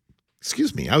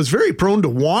very prone to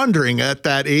wandering at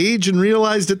that age and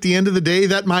realized at the end of the day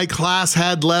that my class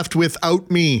had left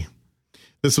without me.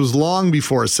 This was long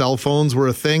before cell phones were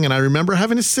a thing, and I remember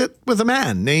having to sit with a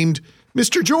man named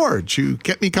Mr. George, who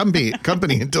kept me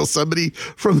company until somebody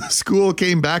from the school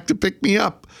came back to pick me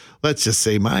up. Let's just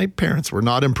say my parents were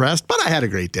not impressed, but I had a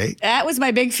great day. That was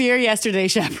my big fear yesterday,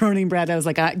 chaperoning Brett. I was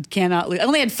like, I cannot lose. I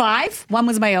only had 5. One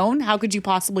was my own. How could you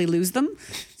possibly lose them?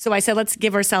 So I said, let's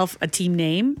give ourselves a team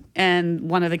name. And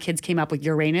one of the kids came up with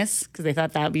Uranus because they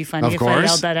thought that would be funny if I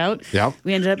yelled that out. Yep.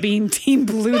 We ended up being Team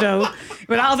Pluto.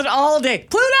 But all day,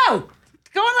 Pluto,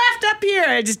 going left up here.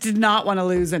 I just did not want to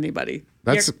lose anybody.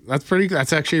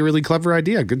 That's actually a really clever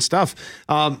idea. Good stuff.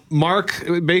 Mark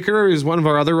Baker is one of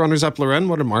our other runners up, Loren.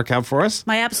 What did Mark have for us?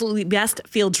 My absolutely best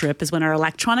field trip is when our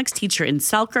electronics teacher in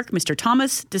Selkirk, Mr.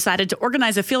 Thomas, decided to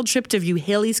organize a field trip to view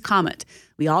Halley's Comet.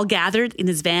 We all gathered in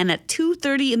his van at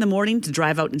 2:30 in the morning to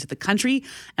drive out into the country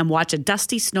and watch a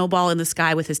dusty snowball in the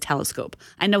sky with his telescope.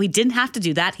 I know he didn't have to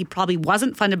do that. He probably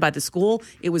wasn't funded by the school.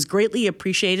 It was greatly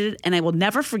appreciated, and I will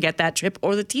never forget that trip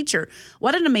or the teacher.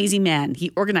 What an amazing man.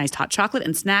 He organized hot chocolate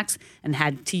and snacks and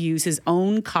had to use his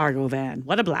own cargo van.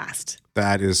 What a blast.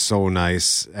 That is so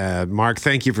nice. Mark,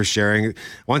 thank you for sharing.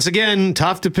 Once again,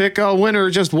 tough to pick a winner,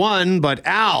 just one, but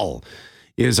Al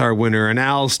is our winner. And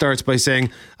Al starts by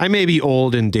saying, I may be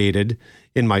old and dated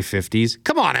in my 50s.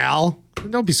 Come on, Al.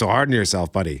 Don't be so hard on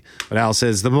yourself, buddy. But Al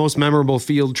says the most memorable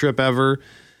field trip ever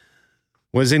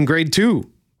was in grade 2.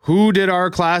 Who did our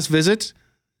class visit?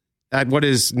 At what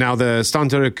is now the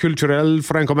Centre Culturel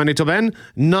Franco-Manitobain?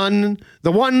 None.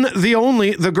 The one, the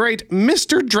only, the great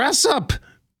Mr. Dressup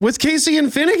with Casey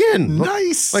and Finnegan.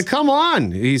 Nice. Like, come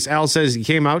on. Al says he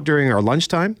came out during our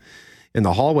lunchtime in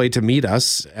the hallway to meet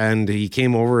us, and he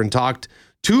came over and talked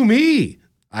to me.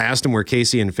 I asked him where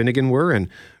Casey and Finnegan were, and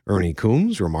Ernie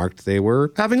Coombs remarked they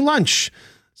were having lunch.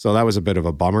 So that was a bit of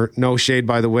a bummer. No shade,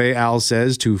 by the way, Al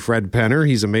says to Fred Penner.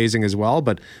 He's amazing as well,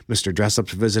 but Mr.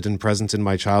 Dressup's visit and presence in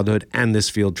my childhood and this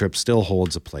field trip still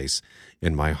holds a place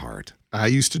in my heart. I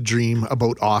used to dream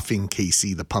about offing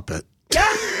Casey the puppet.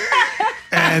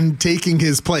 And and taking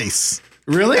his place.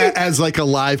 Really? As like a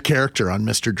live character on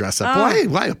Mr. Dress Up.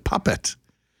 Why a puppet?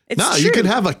 It's No, true. you could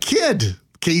have a kid,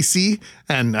 Casey,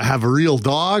 and have a real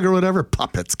dog or whatever.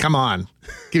 Puppets, come on.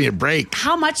 Give me a break.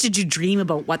 How much did you dream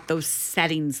about what those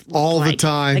settings look All the like?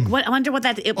 time. Like, what? I wonder what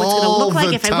what's going to All look like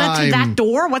the if I went through time. that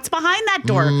door. What's behind that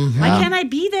door? Why can't I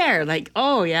be there? Like,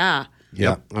 oh, yeah.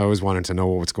 Yeah, I always wanted to know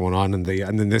what's going on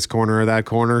in this corner or that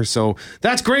corner. So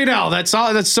that's great, Al. That's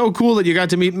so cool that you got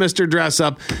to meet Mr. Dress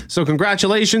Up. So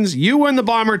congratulations. You win the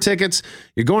Bomber tickets.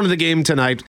 You're going to the game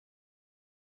tonight.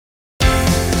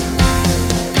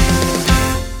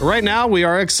 Right now, we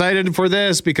are excited for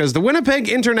this because the Winnipeg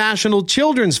International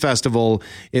Children's Festival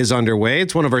is underway.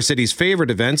 It's one of our city's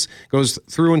favorite events. Goes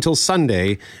through until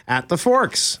Sunday at the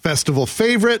Forks. Festival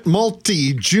favorite,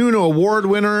 multi-Juno Award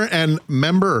winner, and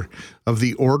member of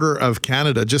the Order of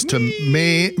Canada. Just to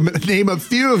name a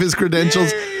few of his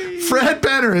credentials, Fred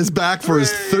Penner is back for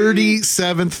his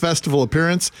 37th festival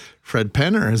appearance. Fred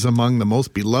Penner is among the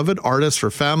most beloved artists for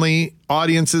family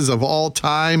audiences of all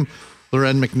time.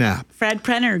 Loren McNabb. Fred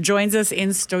Penner joins us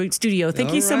in studio. Thank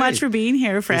All you so much right. for being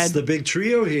here, Fred. It's the big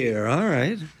trio here. All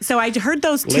right. So I heard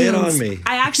those tunes. Lay it on me.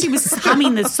 I actually was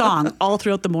humming this song all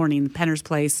throughout the morning, Penner's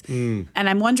Place. And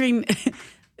I'm wondering,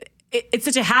 it's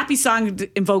such a happy song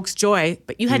that invokes joy,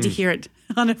 but you had to hear it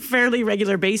on a fairly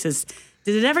regular basis.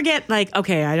 Did it ever get like,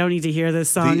 okay, I don't need to hear this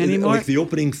song anymore? Like the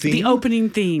opening theme. The opening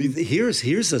theme.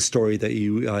 Here's a story that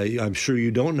I'm sure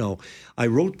you don't know. I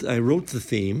wrote the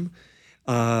theme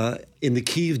in the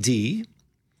key of D,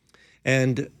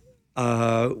 and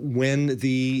when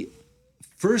the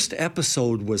first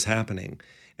episode was happening,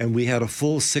 and we had a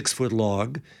full 6-foot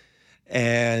log,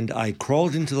 and I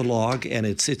crawled into the log, and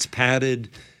it's padded.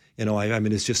 You know, I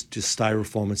mean, it's just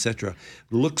styrofoam, etc.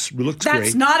 Looks That's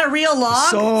great. not a real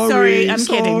log. Sorry, I'm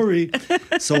kidding.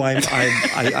 So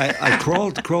I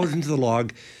crawled into the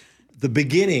log. The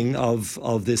beginning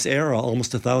of this era,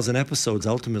 almost 1,000 episodes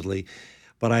ultimately,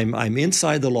 but I'm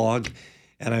inside the log,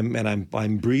 and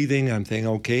I'm breathing. I'm thinking,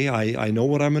 okay, I know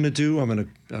what I'm going to do.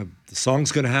 The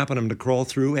song's going to happen. I'm going to crawl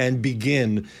through and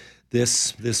begin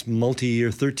this multi-year,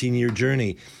 13-year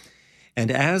journey.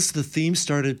 And as the theme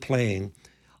started playing,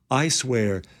 I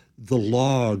swear, the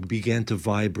log began to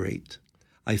vibrate.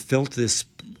 I felt this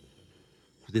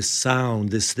sound,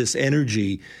 this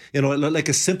energy, you know, like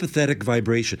a sympathetic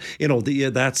vibration. You know,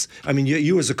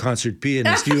 you as a concert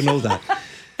pianist, you know that.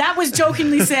 That was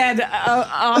jokingly said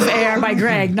off air by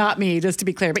Greg, not me, just to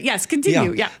be clear. But yes,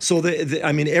 continue. Yeah. So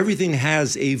everything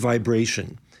has a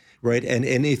vibration, right? And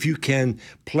if you can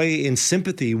play in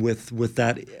sympathy with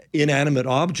that inanimate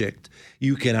object,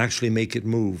 you can actually make it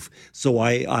move. So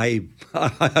I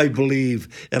believe,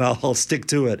 and I'll stick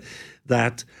to it,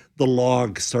 that the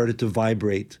log started to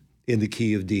vibrate in the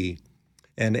key of D,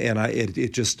 and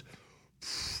it just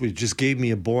gave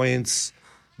me a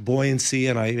buoyancy,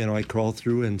 and I crawled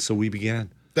through, and so we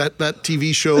began. That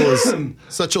TV show is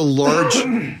such a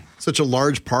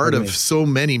large part of so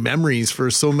many memories for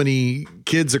so many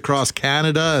kids across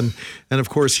Canada, and of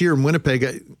course here in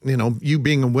Winnipeg. You know, you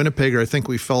being a Winnipegger, I think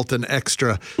we felt an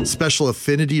extra special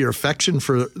affinity or affection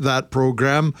for that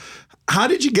program. How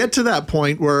did you get to that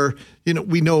point where, you know,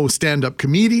 we know stand-up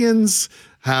comedians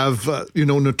have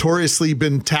notoriously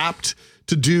been tapped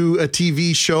to do a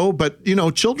TV show, but, you know,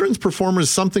 children's performers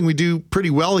is something we do pretty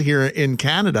well here in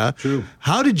Canada. True.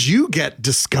 How did you get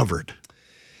discovered?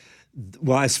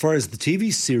 Well, as far as the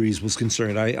TV series was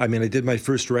concerned, I mean, I did my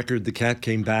first record, The Cat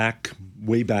Came Back,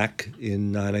 way back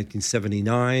in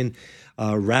 1979.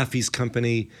 Rafi's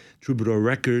company, Troubadour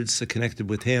Records, connected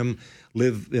with him,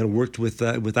 worked with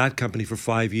that company for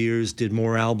 5 years, did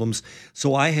more albums.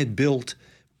 So I had built,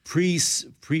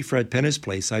 pre-Fred Penner's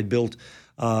Place, I'd built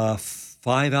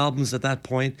 5 albums at that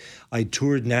point. I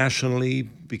toured nationally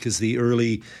because the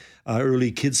early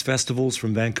kids festivals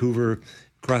from Vancouver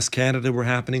across Canada were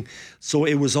happening. So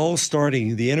it was all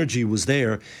starting. The energy was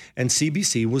there, and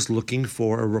CBC was looking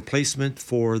for a replacement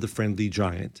for the Friendly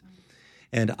Giant.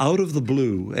 And out of the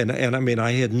blue, and I mean,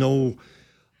 I had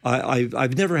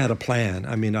I've never had a plan.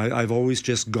 I mean, I've always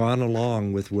just gone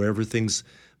along with wherever things,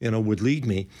 would lead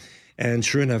me. And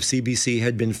sure enough, CBC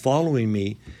had been following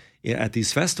me at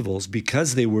these festivals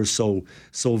because they were so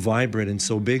vibrant and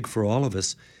so big for all of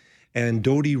us. And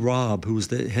Dodie Robb, who was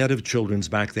the head of children's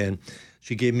back then,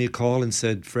 she gave me a call and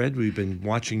said, "Fred, we've been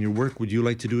watching your work. Would you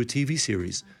like to do a TV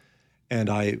series?"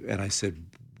 And I said,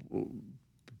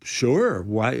 "Sure,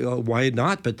 why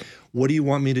not? But what do you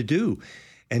want me to do?"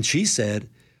 And she said,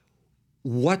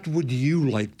 "What would you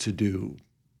like to do?"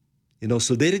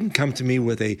 So they didn't come to me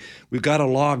with we've got a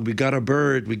log, we got a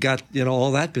bird, we got,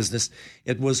 all that business.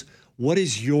 It was, what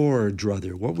is your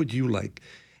druther? What would you like?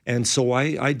 And so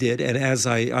I did. And as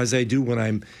I do when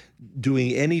I'm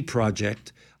doing any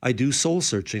project, I do soul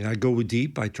searching. I go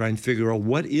deep. I try and figure out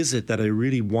what is it that I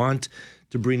really want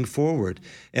to bring forward.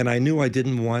 And I knew I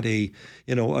didn't want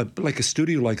like a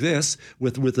studio like this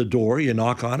with a door. You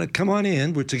knock on it, come on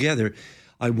in, we're together.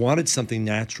 I wanted something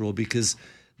natural because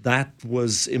that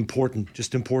was important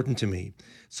to me.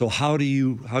 So how do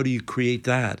you create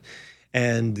that?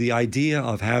 And the idea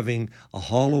of having a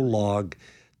hollow log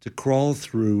to crawl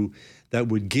through that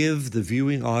would give the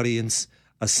viewing audience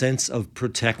a sense of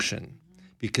protection,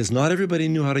 because not everybody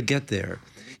knew how to get there.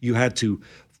 You had to,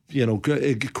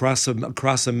 cross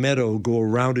a meadow, go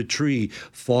around a tree,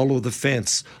 follow the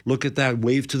fence, look at that,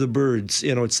 wave to the birds,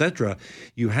 etc.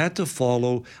 You had to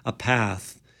follow a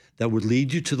path that would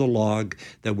lead you to the log,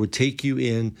 that would take you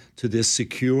in to this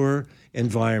secure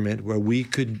environment where we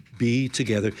could be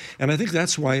together. And I think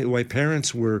that's why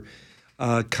parents were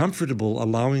comfortable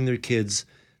allowing their kids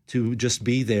to just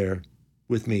be there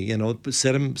with me,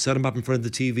 set them up in front of the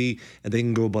TV, and they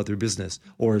can go about their business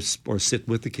or sit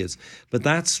with the kids. But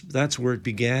that's where it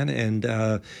began,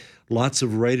 and lots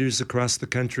of writers across the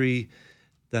country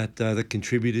that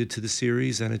contributed to the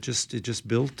series, and it just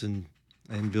built and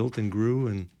built and grew,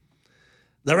 and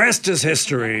the rest is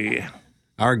history.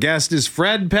 Our guest is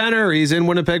Fred Penner. He's in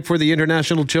Winnipeg for the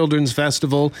International Children's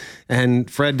Festival, and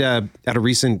Fred at a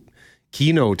recent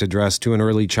keynote address to an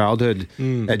early childhood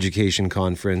education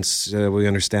conference. We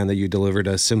understand that you delivered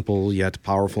a simple yet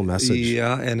powerful message.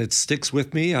 Yeah, and it sticks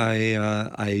with me.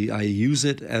 I use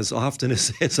it as often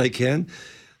as I can.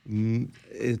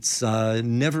 It's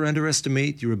never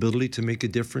underestimate your ability to make a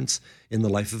difference in the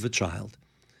life of a child,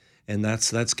 and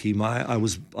that's key. I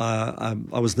was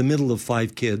the middle of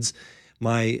 5 kids.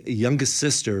 My youngest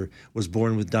sister was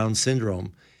born with Down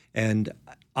syndrome, and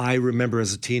I remember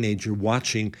as a teenager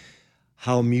watching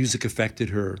how music affected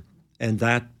her, and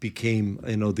that became,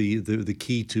 the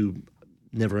key to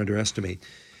never underestimate.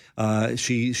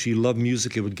 She loved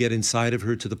music; it would get inside of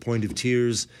her to the point of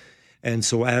tears, and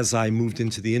so as I moved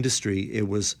into the industry, it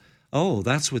was, oh,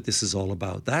 that's what this is all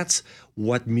about. That's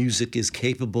what music is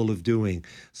capable of doing.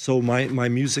 So my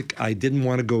music, I didn't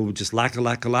want to go just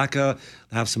laka,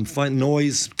 have some fun,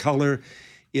 noise, color.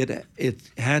 It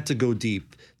had to go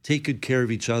deep. Take good care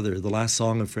of each other. The last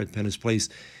song of Fred Penner's Place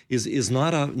is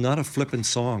not a flippant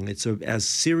song. It's as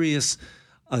serious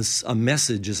a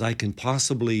message as I can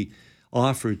possibly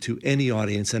offer to any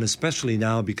audience, and especially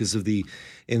now because of the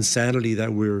insanity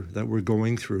that we're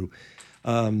going through.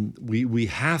 We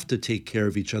have to take care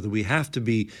of each other. We have to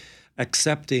be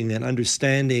accepting and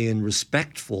understanding and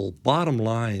respectful. Bottom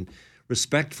line,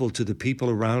 respectful to the people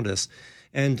around us,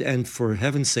 and for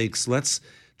heaven's sakes, let's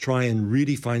try and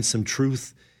really find some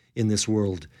truth in this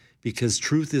world, because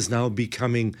truth is now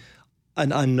becoming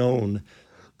an unknown.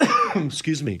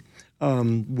 Excuse me.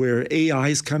 Where AI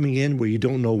is coming in, where you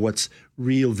don't know what's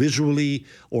real visually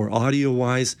or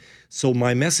audio-wise. So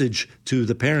my message to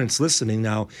the parents listening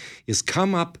now is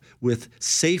come up with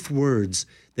safe words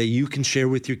that you can share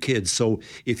with your kids. So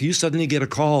if you suddenly get a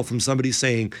call from somebody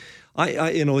saying,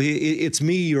 it's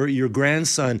me, your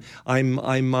grandson.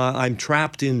 I'm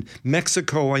trapped in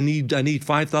Mexico. I need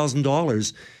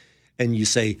 $5,000. And you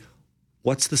say,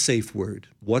 what's the safe word?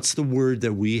 What's the word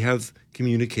that we have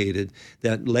communicated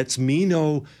that lets me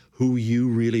know who you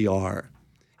really are?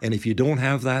 And if you don't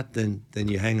have that, then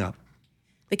you hang up.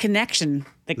 The connection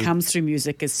that comes through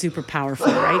music is super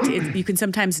powerful, right? You can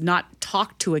sometimes not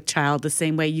talk to a child the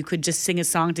same way you could just sing a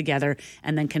song together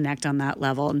and then connect on that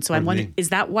level. And so I'm wondering,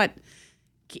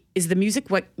 is the music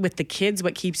with the kids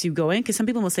what keeps you going? Because some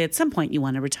people will say at some point you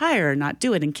want to retire or not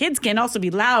do it. And kids can also be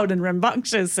loud and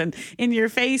rambunctious and in your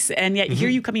face. And yet here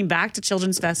you coming back to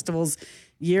children's festivals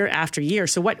year after year.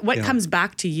 So what comes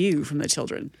back to you from the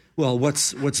children? Well,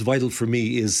 what's vital for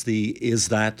me is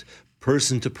that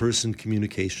person-to-person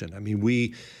communication. I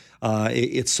mean,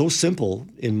 it's so simple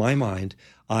in my mind.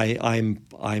 I'm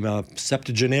a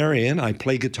septuagenarian. I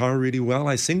play guitar really well.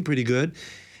 I sing pretty good.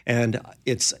 And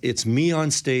it's me on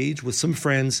stage with some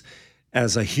friends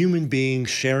as a human being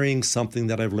sharing something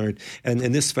that I've learned. And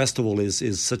this festival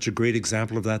is such a great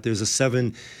example of that. There's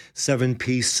a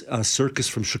seven-piece circus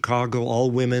from Chicago, all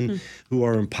women who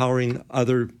are empowering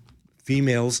other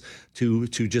females to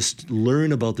just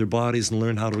learn about their bodies and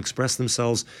learn how to express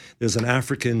themselves. There's an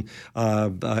African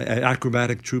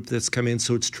acrobatic troupe that's come in.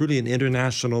 So it's truly an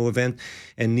international event.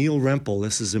 And Neil Rempel,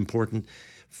 this is important,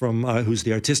 from who's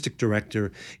the artistic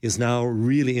director, is now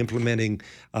really implementing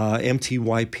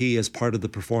MTYP as part of the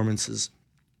performances.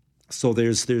 So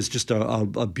there's just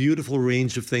a beautiful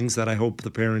range of things that I hope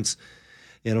the parents,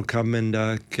 come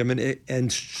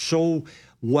and show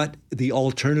what the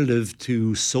alternative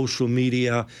to social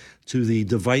media, to the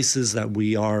devices that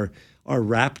we are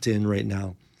wrapped in right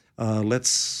now.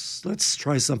 Let's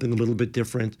try something a little bit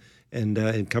different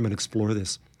and come and explore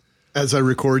this. As I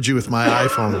record you with my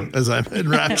iPhone, as I'm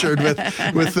enraptured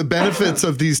with the benefits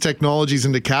of these technologies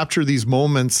and to capture these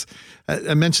moments.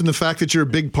 I mentioned the fact that you're a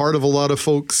big part of a lot of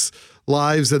folks'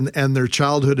 lives and their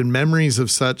childhood and memories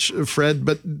of such, Fred,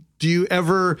 but do you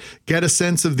ever get a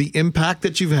sense of the impact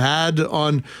that you've had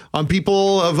on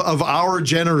people of our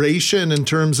generation in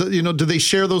terms of, do they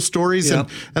share those stories? Yep.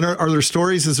 And are there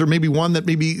stories? Is there maybe one that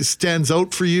maybe stands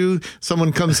out for you?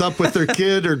 Someone comes up with their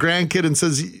kid or grandkid and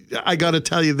says, I got to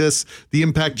tell you this, the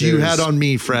impact you had on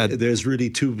me, Fred. There's really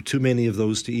too many of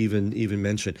those to even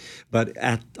mention. But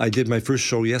I did my first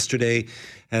show yesterday,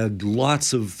 had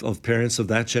lots of parents of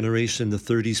that generation, the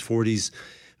 30s, 40s,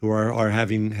 who are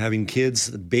having kids,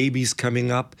 babies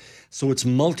coming up. So it's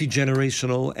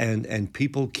multi-generational, and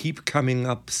people keep coming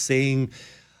up saying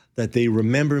that they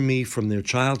remember me from their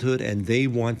childhood and they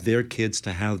want their kids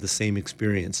to have the same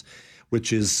experience,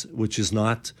 which is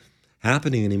not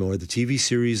happening anymore. The TV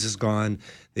series is gone.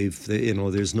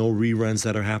 There's no reruns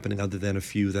that are happening other than a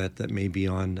few that may be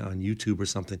on YouTube or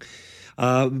something.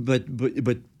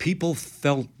 But people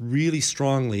felt really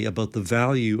strongly about the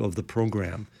value of the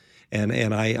program.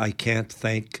 And I can't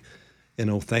thank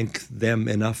them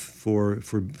enough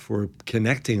for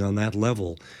connecting on that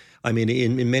level. I mean,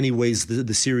 in many ways,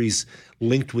 the series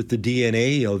linked with the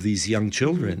DNA of these young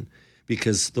children,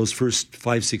 because those first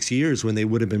 5-6 years when they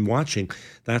would have been watching,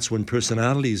 that's when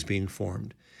personality is being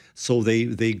formed. So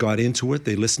they got into it.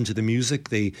 They listened to the music.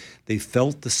 They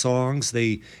felt the songs.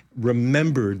 They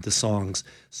remembered the songs.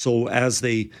 So as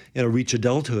they reach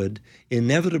adulthood,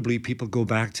 inevitably people go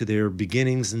back to their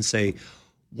beginnings and say,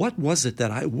 "What was it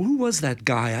who was that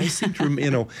guy? I seem to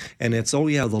remember." And it's, "Oh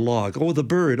yeah, the log. Oh, the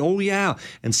bird. Oh yeah."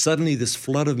 And suddenly this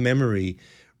flood of memory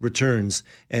returns,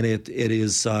 and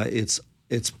it's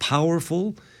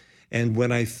powerful. And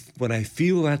when I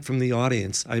feel that from the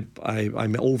audience,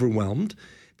 I'm overwhelmed.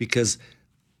 Because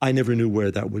I never knew where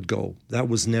that would go. That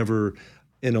was never,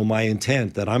 my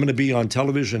intent, that I'm going to be on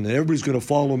television and everybody's going to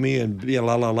follow me and be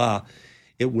la la la.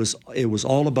 It was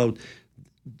all about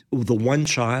the one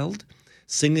child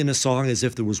singing a song as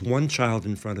if there was one child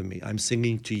in front of me. I'm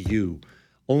singing to you,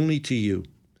 only to you,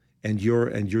 and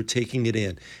you're taking it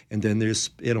in. And then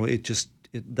there's,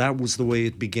 that was the way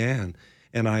it began,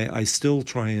 and I still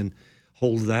try and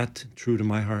hold that true to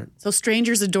my heart. So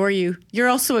strangers adore you. You're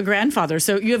also a grandfather.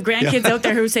 So you have grandkids out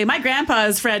there who say, "My grandpa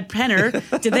is Fred Penner."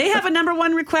 Did they have a number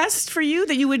one request for you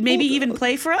that you would maybe even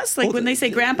play for us? Like when they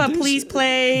say, "Grandpa, please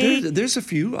play." There's a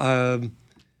few. I've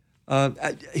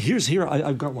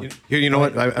got one. Here, you know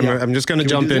what? I'm just going to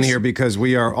jump in here because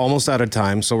we are almost out of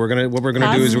time. So what we're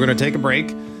gonna do is we're gonna take a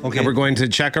break. Okay. And we're going to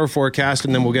check our forecast,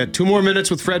 and then we'll get 2 more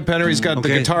minutes with Fred Penner. He's got the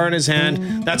guitar in his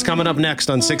hand. That's coming up next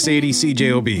on 680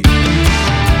 CJOB.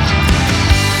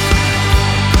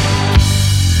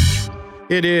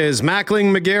 It is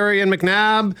Mackling, McGarry, and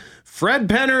McNabb. Fred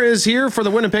Penner is here for the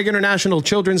Winnipeg International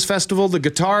Children's Festival. The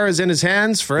guitar is in his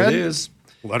hands. Fred, it is.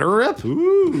 Let her rip.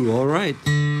 Ooh, all right.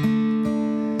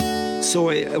 So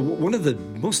one of the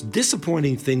most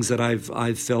disappointing things that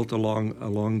I've felt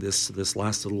along this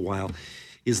last little while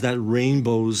is that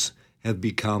rainbows have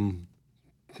become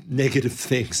negative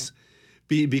things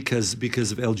because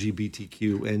of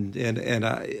LGBTQ and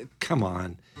come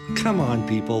on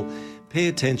people, pay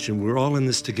attention. We're all in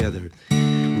this together.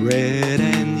 Red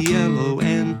and yellow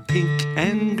and pink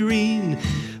and green,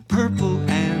 purple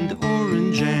and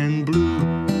orange and blue.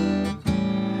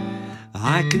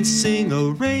 I can sing a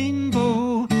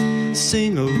rainbow,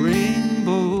 sing a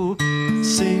rainbow,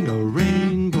 sing a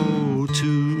rainbow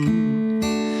too.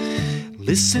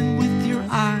 Listen with your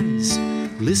eyes,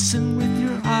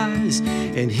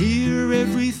 and hear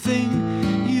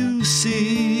everything you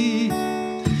see.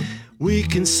 We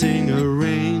can sing a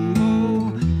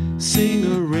rainbow, sing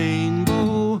a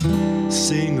rainbow,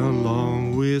 sing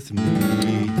along with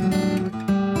me.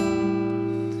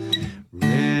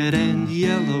 Red and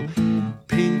yellow,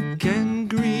 pink and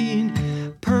green,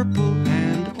 purple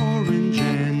and orange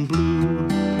and blue.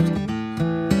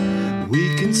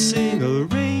 We can sing a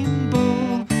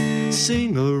rainbow,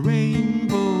 sing a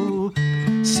rainbow,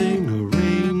 sing a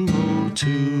rainbow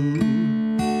too.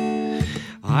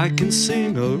 I can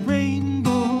sing a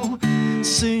rainbow,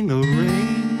 sing a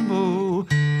rainbow,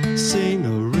 sing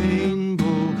a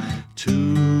rainbow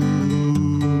too.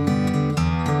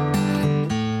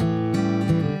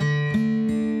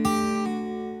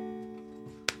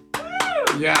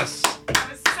 Yes. That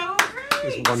was so great.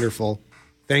 It was wonderful.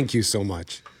 Thank you so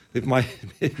much. My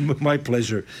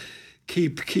pleasure.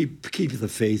 keep the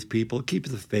faith, people. Keep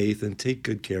the faith and take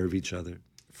good care of each other.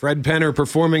 Fred Penner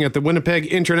performing at the Winnipeg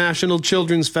International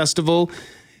Children's Festival.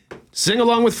 Sing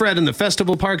along with Fred in the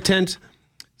Festival Park tent,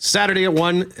 Saturday at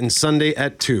 1 and Sunday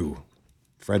at 2.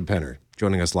 Fred Penner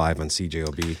joining us live on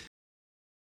CJOB.